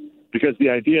misnomer because the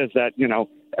idea is that,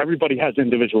 everybody has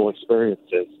individual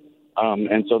experiences.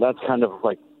 And so that's kind of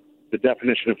like the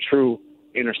definition of true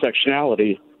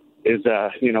intersectionality is,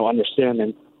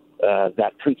 understanding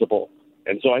that principle.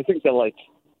 And so I think that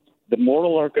the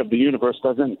moral arc of the universe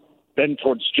doesn't bend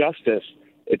towards justice.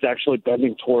 It's actually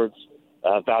bending towards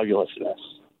valuelessness.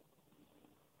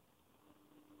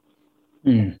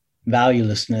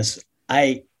 Valuelessness.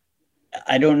 I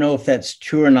don't know if that's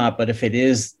true or not, but if it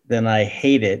is, then I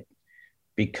hate it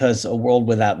because a world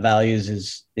without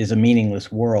values is a meaningless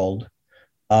world.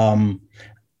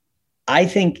 I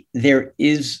think there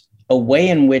is a way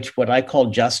in which what I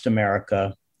call Just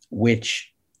America,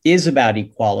 which is about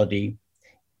equality,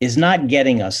 is not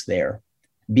getting us there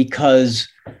because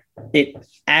it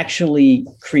actually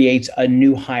creates a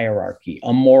new hierarchy,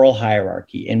 a moral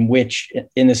hierarchy in which,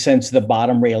 in a sense, the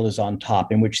bottom rail is on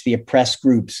top, in which the oppressed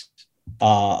groups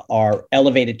are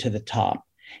elevated to the top.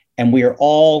 And we are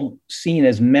all seen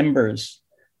as members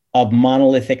of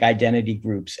monolithic identity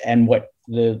groups. And what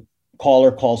the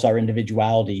caller calls our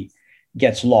individuality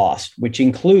gets lost, which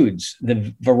includes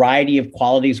the variety of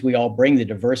qualities we all bring, the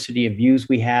diversity of views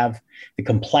we have, the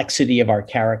complexity of our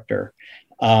character.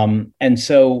 And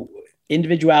so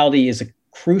individuality is a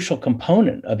crucial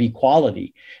component of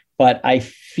equality. But I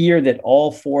fear that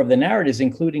all four of the narratives,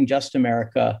 including Just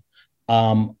America,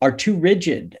 are too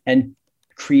rigid and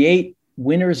create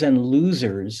winners and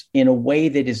losers in a way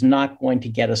that is not going to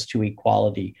get us to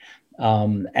equality.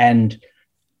 And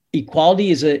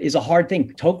equality is a hard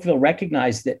thing. Tocqueville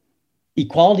recognized that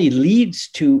equality leads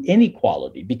to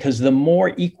inequality because the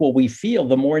more equal we feel,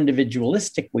 the more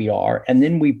individualistic we are. And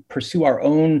then we pursue our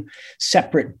own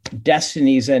separate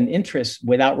destinies and interests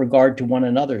without regard to one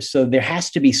another. So there has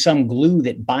to be some glue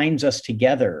that binds us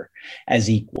together as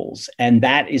equals. And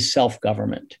that is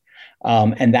self-government.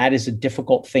 And that is a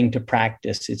difficult thing to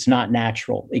practice. It's not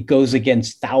natural. It goes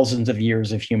against thousands of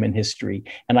years of human history.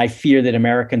 And I fear that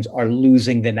Americans are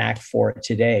losing the knack for it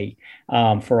today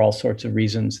for all sorts of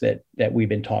reasons that we've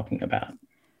been talking about.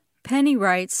 Penny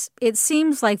writes, it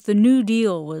seems like the New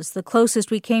Deal was the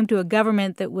closest we came to a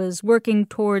government that was working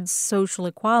towards social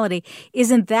equality.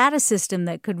 Isn't that a system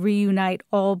that could reunite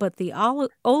all but the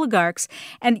oligarchs?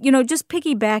 And, just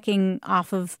piggybacking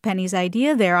off of Penny's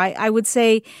idea there, I would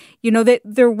say, that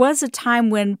there was a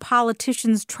time when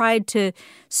politicians tried to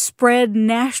spread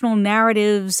national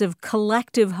narratives of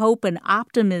collective hope and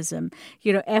optimism.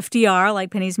 FDR,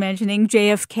 like Penny's mentioning,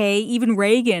 JFK, even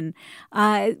Reagan.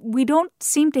 We don't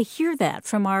seem to hear that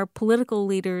from our political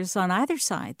leaders on either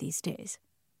side these days.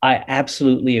 I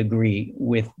absolutely agree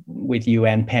with you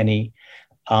and Penny.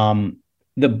 The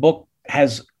book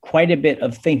has quite a bit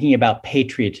of thinking about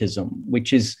patriotism,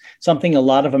 which is something a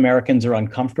lot of Americans are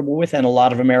uncomfortable with, and a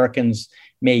lot of Americans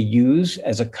may use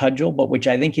as a cudgel, but which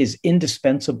I think is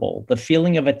indispensable. The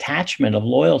feeling of attachment, of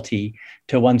loyalty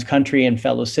to one's country and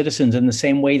fellow citizens in the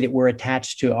same way that we're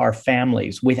attached to our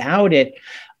families. Without it,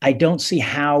 I don't see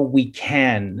how we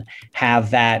can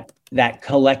have that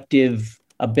collective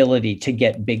ability to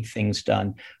get big things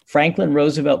done. Franklin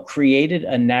Roosevelt created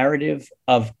a narrative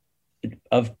of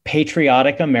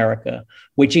patriotic America,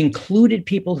 which included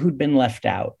people who'd been left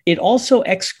out. It also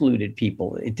excluded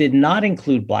people. It did not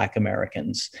include Black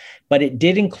Americans, but it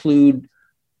did include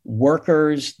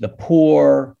workers, the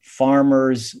poor,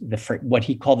 farmers, what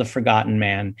he called the forgotten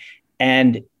man.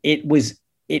 And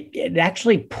it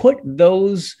actually put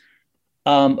those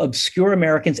obscure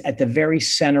Americans at the very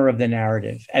center of the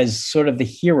narrative as sort of the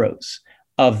heroes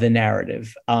of the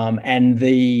narrative, and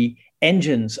the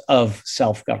engines of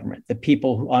self-government, the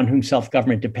people on whom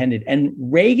self-government depended. And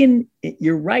Reagan,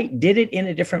 you're right, did it in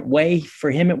a different way. For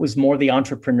him, it was more the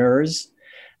entrepreneurs,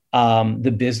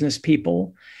 the business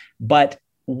people. But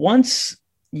once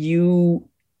you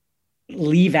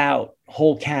leave out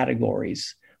whole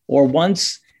categories, or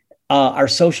once our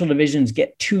social divisions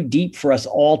get too deep for us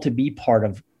all to be part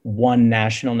of one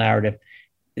national narrative,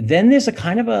 then there's a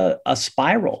kind of a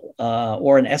spiral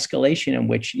or an escalation in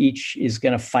which each is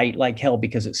going to fight like hell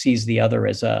because it sees the other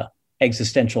as a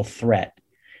existential threat.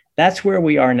 That's where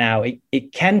we are now.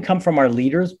 It can come from our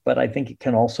leaders, but I think it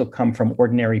can also come from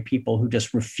ordinary people who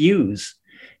just refuse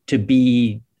to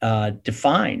be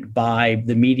defined by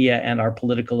the media and our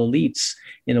political elites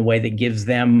in a way that gives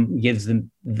them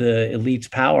the elites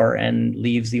power and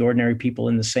leaves the ordinary people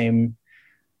in the same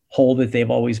hole that they've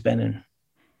always been in.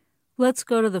 Let's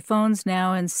go to the phones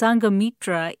now, and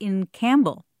Sanghamitra in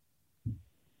Campbell.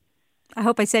 I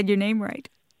hope I said your name right.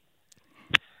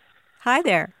 Hi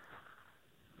there.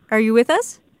 Are you with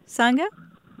us,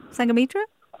 Sanghamitra?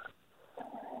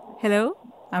 Hello?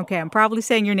 Okay, I'm probably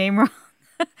saying your name wrong.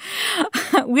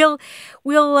 We'll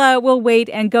wait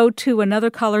and go to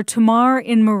another caller, Tamar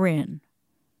in Marin.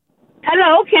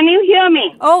 Hello, can you hear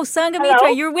me? Oh,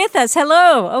 Sanghamitra, you're with us.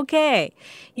 Hello. Okay.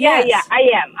 Yes. Yeah, I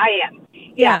am.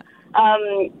 Yeah.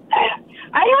 I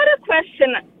had a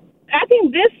question. I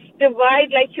think this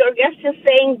divide, like your guest is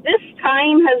saying, this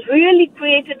time has really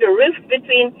created a rift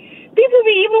between people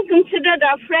we even considered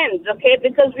our friends, okay,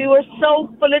 because we were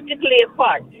so politically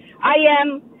apart. I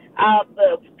am,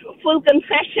 full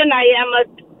confession, I am an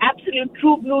absolute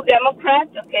true blue Democrat,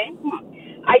 okay.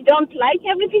 I don't like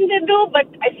everything they do, but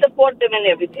I support them in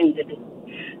everything they do.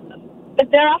 But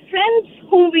there are friends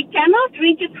whom we cannot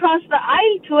reach across the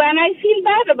aisle to, and I feel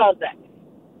bad about that.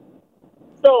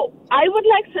 So I would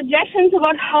like suggestions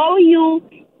about how you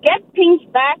get things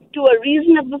back to a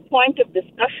reasonable point of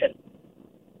discussion.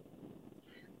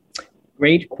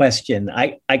 Great question.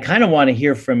 I kind of want to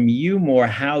hear from you more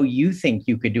how you think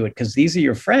you could do it, because these are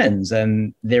your friends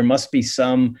and there must be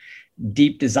some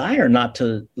deep desire not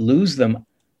to lose them.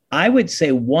 I would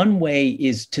say one way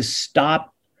is to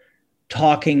stop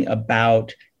talking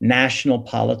about national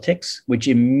politics, which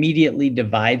immediately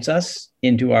divides us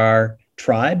into our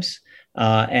tribes,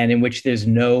 and in which there's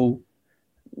no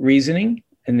reasoning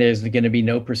and there's going to be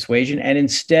no persuasion, and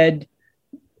instead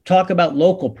talk about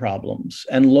local problems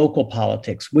and local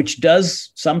politics, which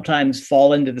does sometimes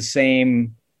fall into the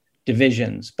same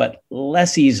divisions, but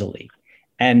less easily.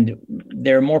 And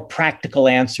there are more practical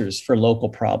answers for local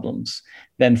problems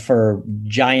than for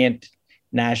giant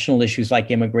national issues like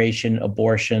immigration,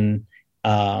 abortion,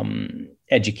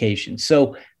 education.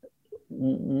 So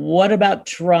what about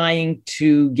trying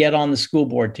to get on the school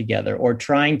board together, or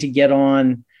trying to get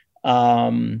on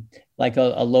like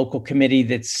a local committee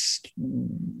that's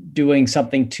doing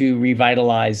something to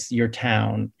revitalize your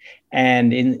town?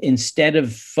 And instead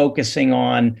of focusing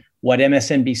on what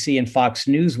MSNBC and Fox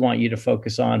News want you to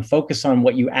focus on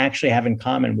what you actually have in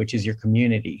common, which is your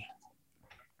community.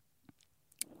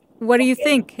 What do you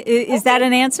think? Is that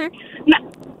an answer?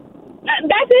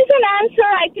 That is an answer.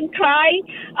 I can try,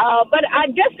 but I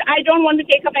don't want to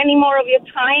take up any more of your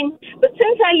time. But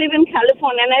since I live in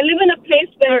California and I live in a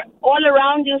place where all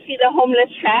around you see the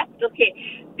homeless shacks, okay,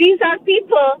 these are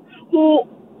people who,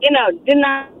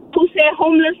 who say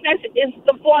homelessness is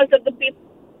the fault of the people.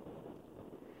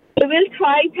 We will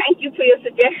try. Thank you for your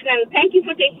suggestion, and thank you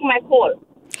for taking my call.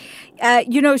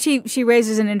 She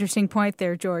raises an interesting point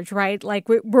there, George, right? Like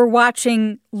we're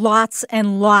watching lots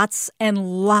and lots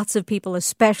and lots of people,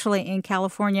 especially in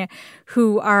California,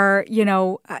 who are,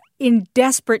 in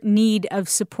desperate need of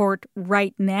support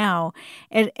right now.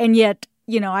 And yet,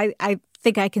 I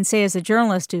think I can say as a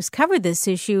journalist who's covered this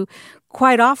issue,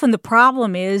 quite often the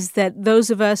problem is that those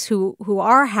of us who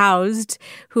are housed,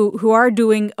 who are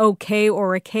doing okay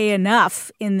or okay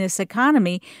enough in this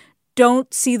economy,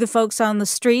 don't see the folks on the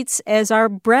streets as our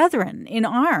brethren in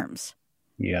arms.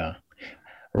 Yeah,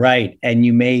 right. And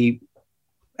you may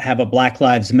have a Black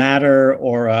Lives Matter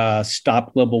or a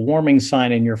Stop Global Warming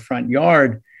sign in your front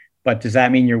yard, but does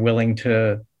that mean you're willing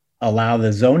to allow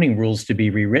the zoning rules to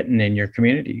be rewritten in your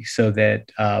community so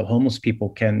that homeless people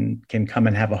can come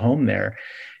and have a home there?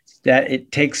 That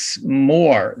it takes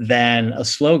more than a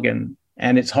slogan,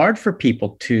 and it's hard for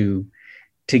people to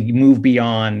move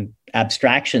beyond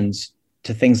abstractions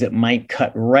to things that might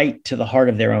cut right to the heart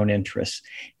of their own interests.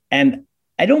 And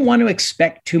I don't want to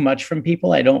expect too much from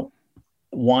people. I don't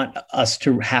want us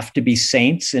to have to be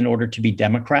saints in order to be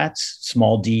Democrats,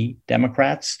 small d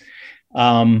Democrats.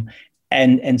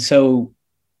 And so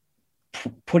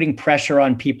putting pressure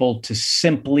on people to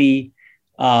simply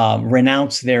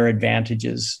renounce their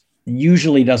advantages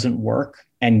usually doesn't work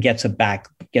and gets a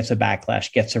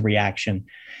backlash, gets a reaction.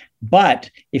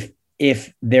 But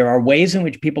if there are ways in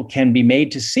which people can be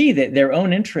made to see that their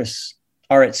own interests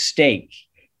are at stake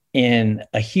in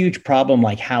a huge problem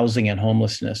like housing and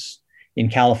homelessness in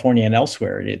California and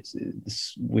elsewhere,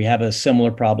 we have a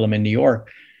similar problem in New York,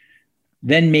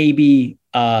 then maybe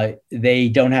they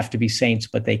don't have to be saints,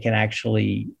 but they can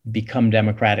actually become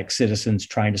democratic citizens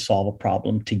trying to solve a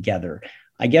problem together.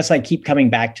 I guess I keep coming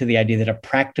back to the idea that a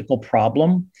practical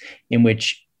problem in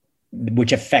which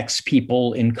affects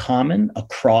people in common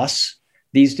across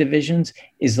these divisions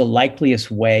is the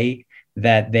likeliest way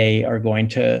that they are going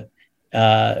to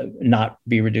not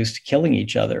be reduced to killing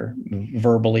each other,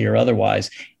 verbally or otherwise.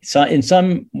 So in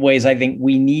some ways, I think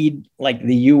we need like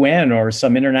the UN or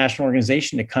some international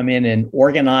organization to come in and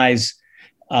organize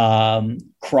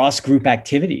cross-group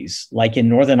activities, like in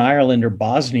Northern Ireland or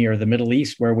Bosnia or the Middle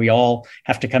East, where we all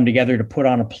have to come together to put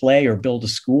on a play or build a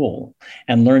school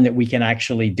and learn that we can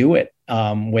actually do it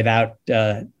without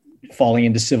falling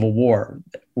into civil war.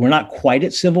 We're not quite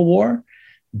at civil war,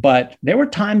 but there were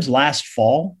times last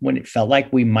fall when it felt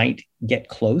like we might get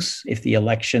close if the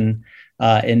election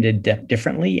ended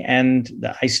differently. And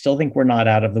I still think we're not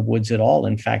out of the woods at all.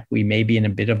 In fact, we may be in a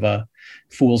bit of a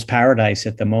fool's paradise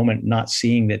at the moment, not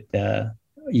seeing that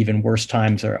even worse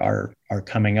times are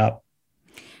coming up.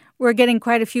 We're getting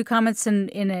quite a few comments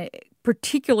in a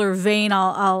particular vein.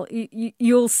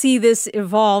 You'll see this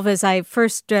evolve as I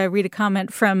first read a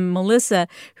comment from Melissa,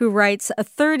 who writes, a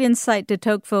third insight de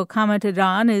Tocqueville commented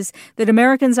on is that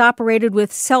Americans operated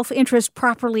with self-interest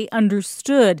properly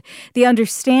understood, the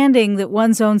understanding that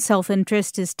one's own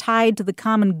self-interest is tied to the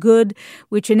common good,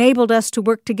 which enabled us to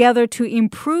work together to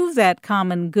improve that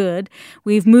common good.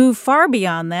 We've moved far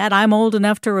beyond that. I'm old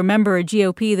enough to remember a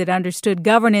GOP that understood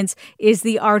governance is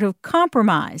the art of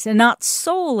compromise and not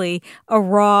solely a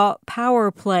raw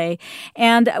power play.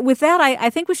 And with that, I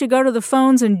think we should go to the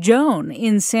phones and Joan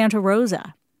in Santa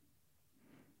Rosa.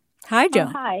 Hi, Joan.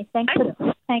 Hi. Thanks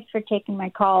for taking my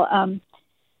call.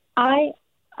 I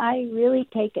really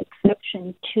take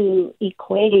exception to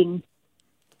equating,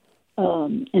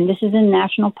 and this is in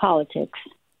national politics,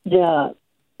 our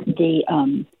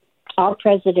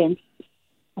president's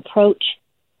approach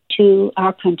to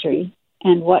our country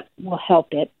and what will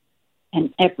help it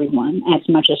and everyone as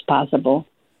much as possible,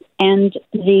 and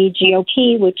the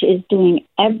GOP, which is doing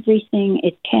everything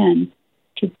it can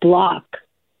to block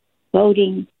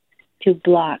voting, to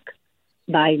block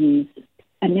Biden's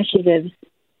initiatives,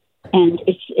 and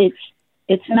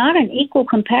it's not an equal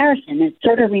comparison. It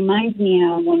sort of reminds me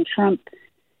of when Trump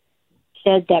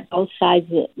said that both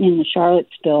sides in the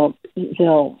Charlottesville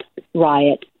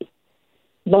riot,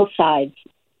 both sides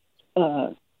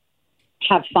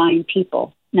have fine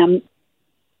people. Now,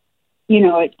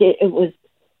 it was,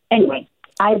 anyway,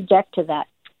 I object to that,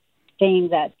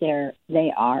 saying that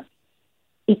they are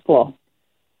equal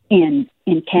in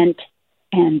intent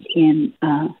and in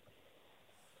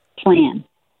plan.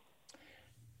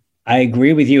 I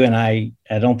agree with you, and I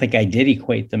don't think I did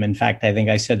equate them. In fact, I think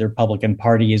I said the Republican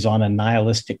Party is on a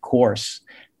nihilistic course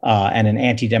and an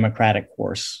anti-democratic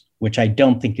course, which I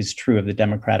don't think is true of the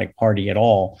Democratic Party at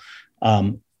all.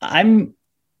 I'm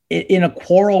in a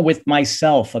quarrel with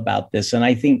myself about this, and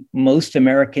I think most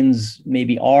Americans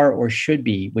maybe are or should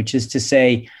be, which is to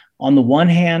say, on the one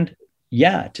hand,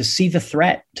 to see the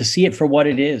threat, to see it for what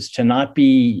it is, to not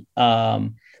be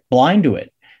blind to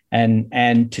it,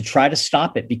 and to try to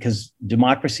stop it, because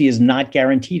democracy is not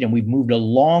guaranteed, and we've moved a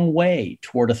long way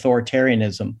toward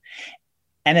authoritarianism.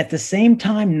 And at the same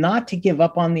time, not to give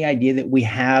up on the idea that we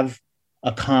have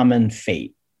a common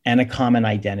fate and a common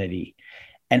identity.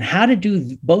 And how to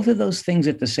do both of those things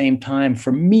at the same time,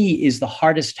 for me, is the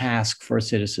hardest task for a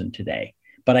citizen today.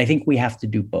 But I think we have to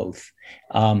do both.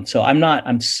 So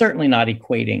I'm certainly not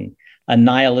equating a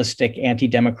nihilistic,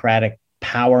 anti-democratic,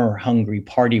 power-hungry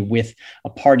party with a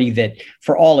party that,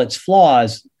 for all its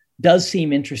flaws, does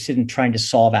seem interested in trying to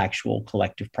solve actual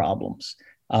collective problems.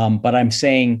 But I'm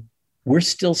saying we're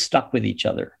still stuck with each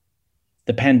other.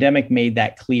 The pandemic made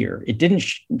that clear. It didn't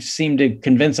seem to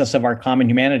convince us of our common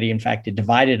humanity. In fact, it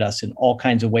divided us in all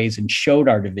kinds of ways and showed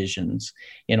our divisions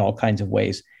in all kinds of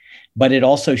ways. But it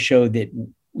also showed that,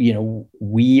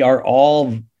 we are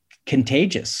all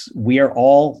contagious. We are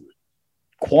all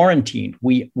quarantined.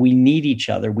 We need each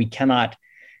other. We cannot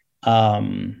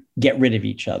get rid of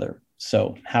each other.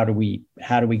 So how do we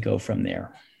go from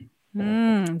there?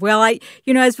 Well,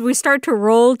 as we start to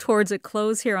roll towards a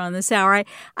close here on this hour,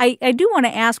 I do want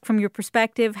to ask, from your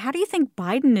perspective, how do you think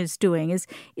Biden is doing?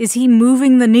 Is he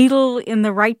moving the needle in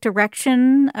the right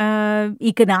direction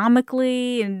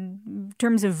economically, in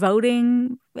terms of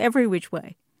voting, every which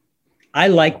way? I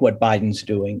like what Biden's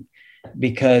doing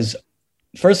because,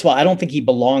 first of all, I don't think he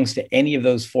belongs to any of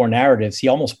those four narratives. He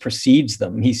almost precedes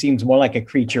them. He seems more like a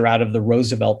creature out of the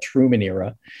Roosevelt-Truman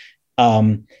era.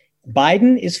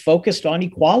 Biden is focused on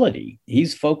equality.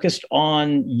 He's focused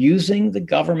on using the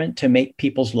government to make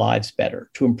people's lives better,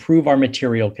 to improve our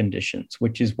material conditions,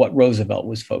 which is what Roosevelt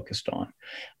was focused on.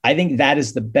 I think that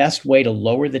is the best way to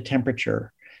lower the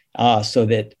temperature so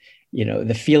that,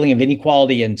 the feeling of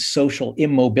inequality and social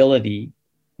immobility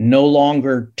no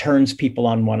longer turns people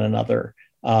on one another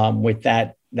with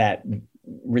that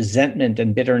resentment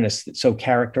and bitterness that so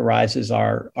characterizes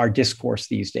our discourse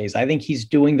these days. I think he's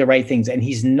doing the right things, and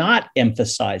he's not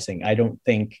emphasizing, I don't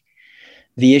think,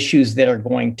 the issues that are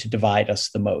going to divide us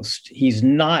the most. He's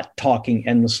not talking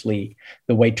endlessly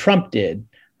the way Trump did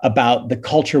about the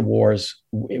culture wars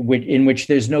in which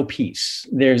there's no peace,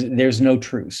 there's no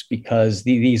truce, because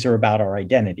these are about our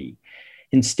identity.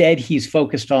 Instead, he's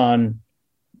focused on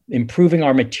improving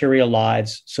our material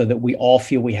lives so that we all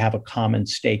feel we have a common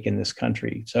stake in this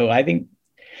country. So I think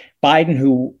Biden,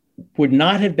 who would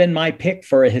not have been my pick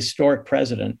for a historic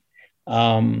president,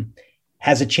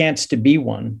 has a chance to be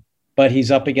one, but he's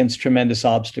up against tremendous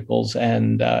obstacles.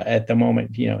 And at the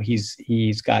moment,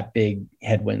 he's got big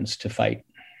headwinds to fight.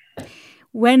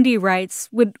 Wendy writes,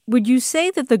 would you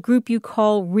say that the group you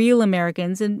call Real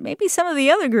Americans, and maybe some of the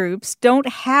other groups, don't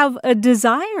have a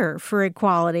desire for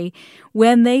equality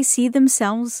when they see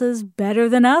themselves as better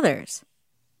than others?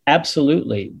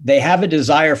 Absolutely. They have a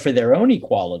desire for their own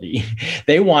equality.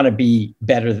 They want to be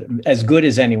better, as good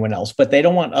as anyone else, but they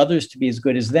don't want others to be as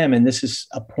good as them. And this is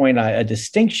a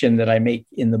distinction that I make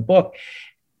in the book.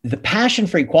 The passion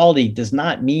for equality does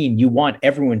not mean you want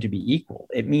everyone to be equal.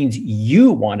 It means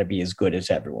you want to be as good as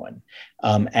everyone,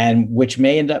 and which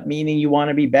may end up meaning you want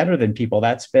to be better than people.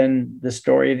 That's been the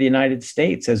story of the United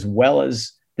States, as well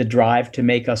as the drive to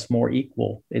make us more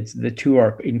equal. The two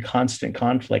are in constant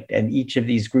conflict, and each of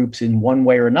these groups, in one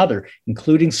way or another,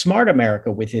 including Smart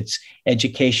America with its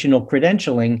educational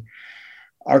credentialing,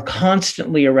 are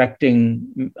constantly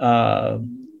erecting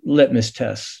litmus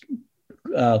tests,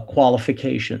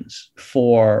 qualifications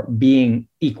for being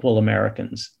equal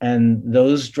Americans, and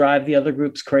those drive the other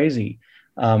groups crazy.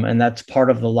 And that's part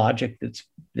of the logic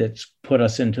that's put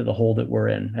us into the hole that we're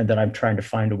in, and that I'm trying to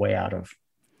find a way out of.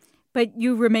 But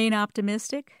you remain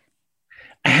optimistic?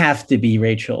 I have to be,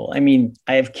 Rachel. I mean,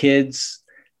 I have kids.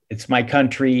 It's my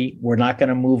country. We're not going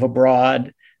to move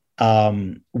abroad.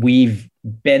 We've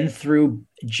been through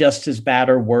just as bad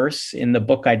or worse. In the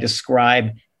book, I describe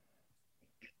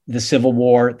the Civil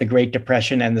War, the Great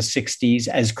Depression, and the 60s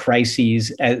as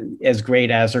crises as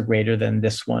great as or greater than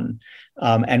this one.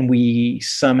 And we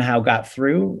somehow got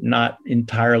through, not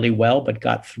entirely well, but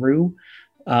got through.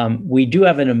 We do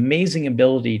have an amazing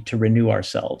ability to renew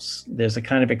ourselves. There's a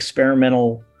kind of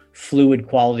experimental, fluid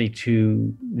quality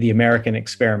to the American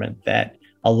experiment that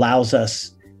allows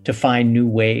us to find new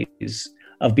ways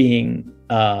of being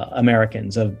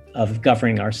Americans, of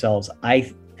governing ourselves.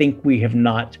 I think we have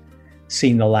not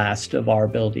seen the last of our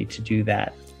ability to do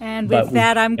that. And with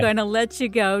that, I'm going to let you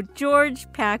go. George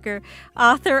Packer,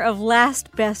 author of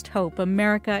Last Best Hope,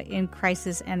 America in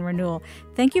Crisis and Renewal.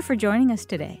 Thank you for joining us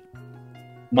today.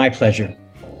 My pleasure.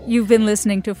 You've been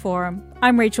listening to Forum.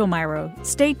 I'm Rachel Myrow.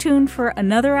 Stay tuned for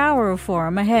another hour of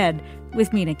Forum ahead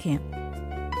with Mina Kim.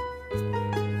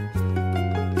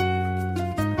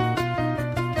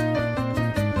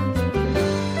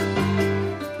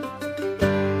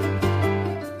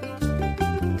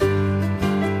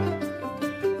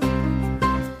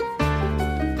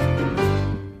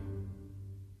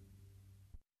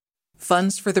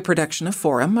 Funds for the production of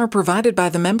Forum are provided by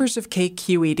the members of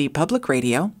KQED Public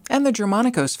Radio and the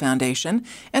Germanicos Foundation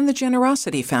and the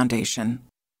Generosity Foundation.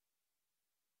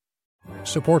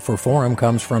 Support for Forum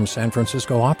comes from San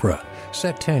Francisco Opera.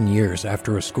 Set 10 years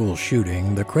after a school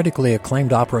shooting, the critically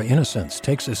acclaimed opera Innocence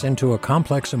takes us into a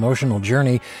complex emotional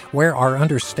journey where our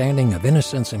understanding of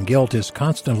innocence and guilt is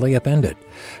constantly upended.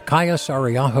 Kaya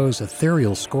Sariaho's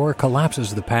ethereal score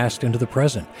collapses the past into the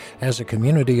present as a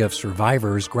community of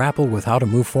survivors grapple with how to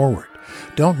move forward.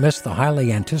 Don't miss the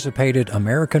highly anticipated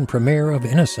American premiere of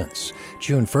Innocence,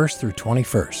 June 1st through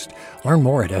 21st. Learn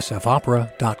more at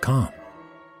sfopera.com.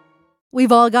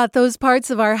 We've all got those parts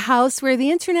of our house where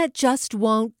the internet just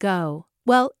won't go.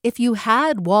 Well, if you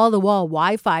had wall-to-wall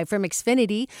Wi-Fi from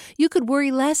Xfinity, you could worry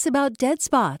less about dead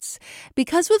spots.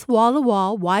 Because with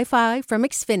wall-to-wall Wi-Fi from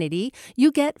Xfinity,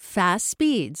 you get fast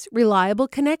speeds, reliable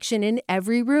connection in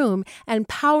every room, and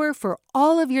power for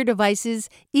all of your devices,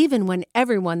 even when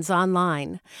everyone's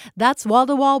online. That's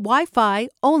wall-to-wall Wi-Fi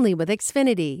only with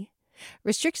Xfinity.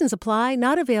 Restrictions apply,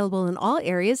 not available in all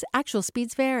areas. Actual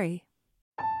speeds vary.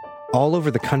 All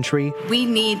over the country, we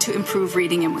need to improve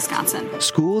reading in Wisconsin.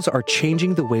 Schools are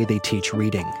changing the way they teach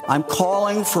reading. I'm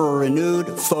calling for a renewed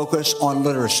focus on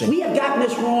literacy. We have gotten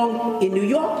this wrong in New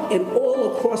York and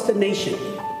all across the nation.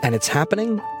 And it's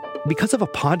happening because of a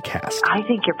podcast. I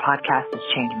think your podcast has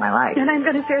changed my life. And I'm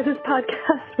going to share this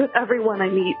podcast with everyone I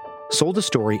meet. Sold a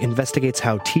Story investigates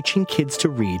how teaching kids to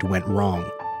read went wrong.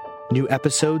 New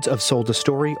episodes of Sold a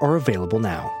Story are available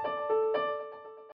now.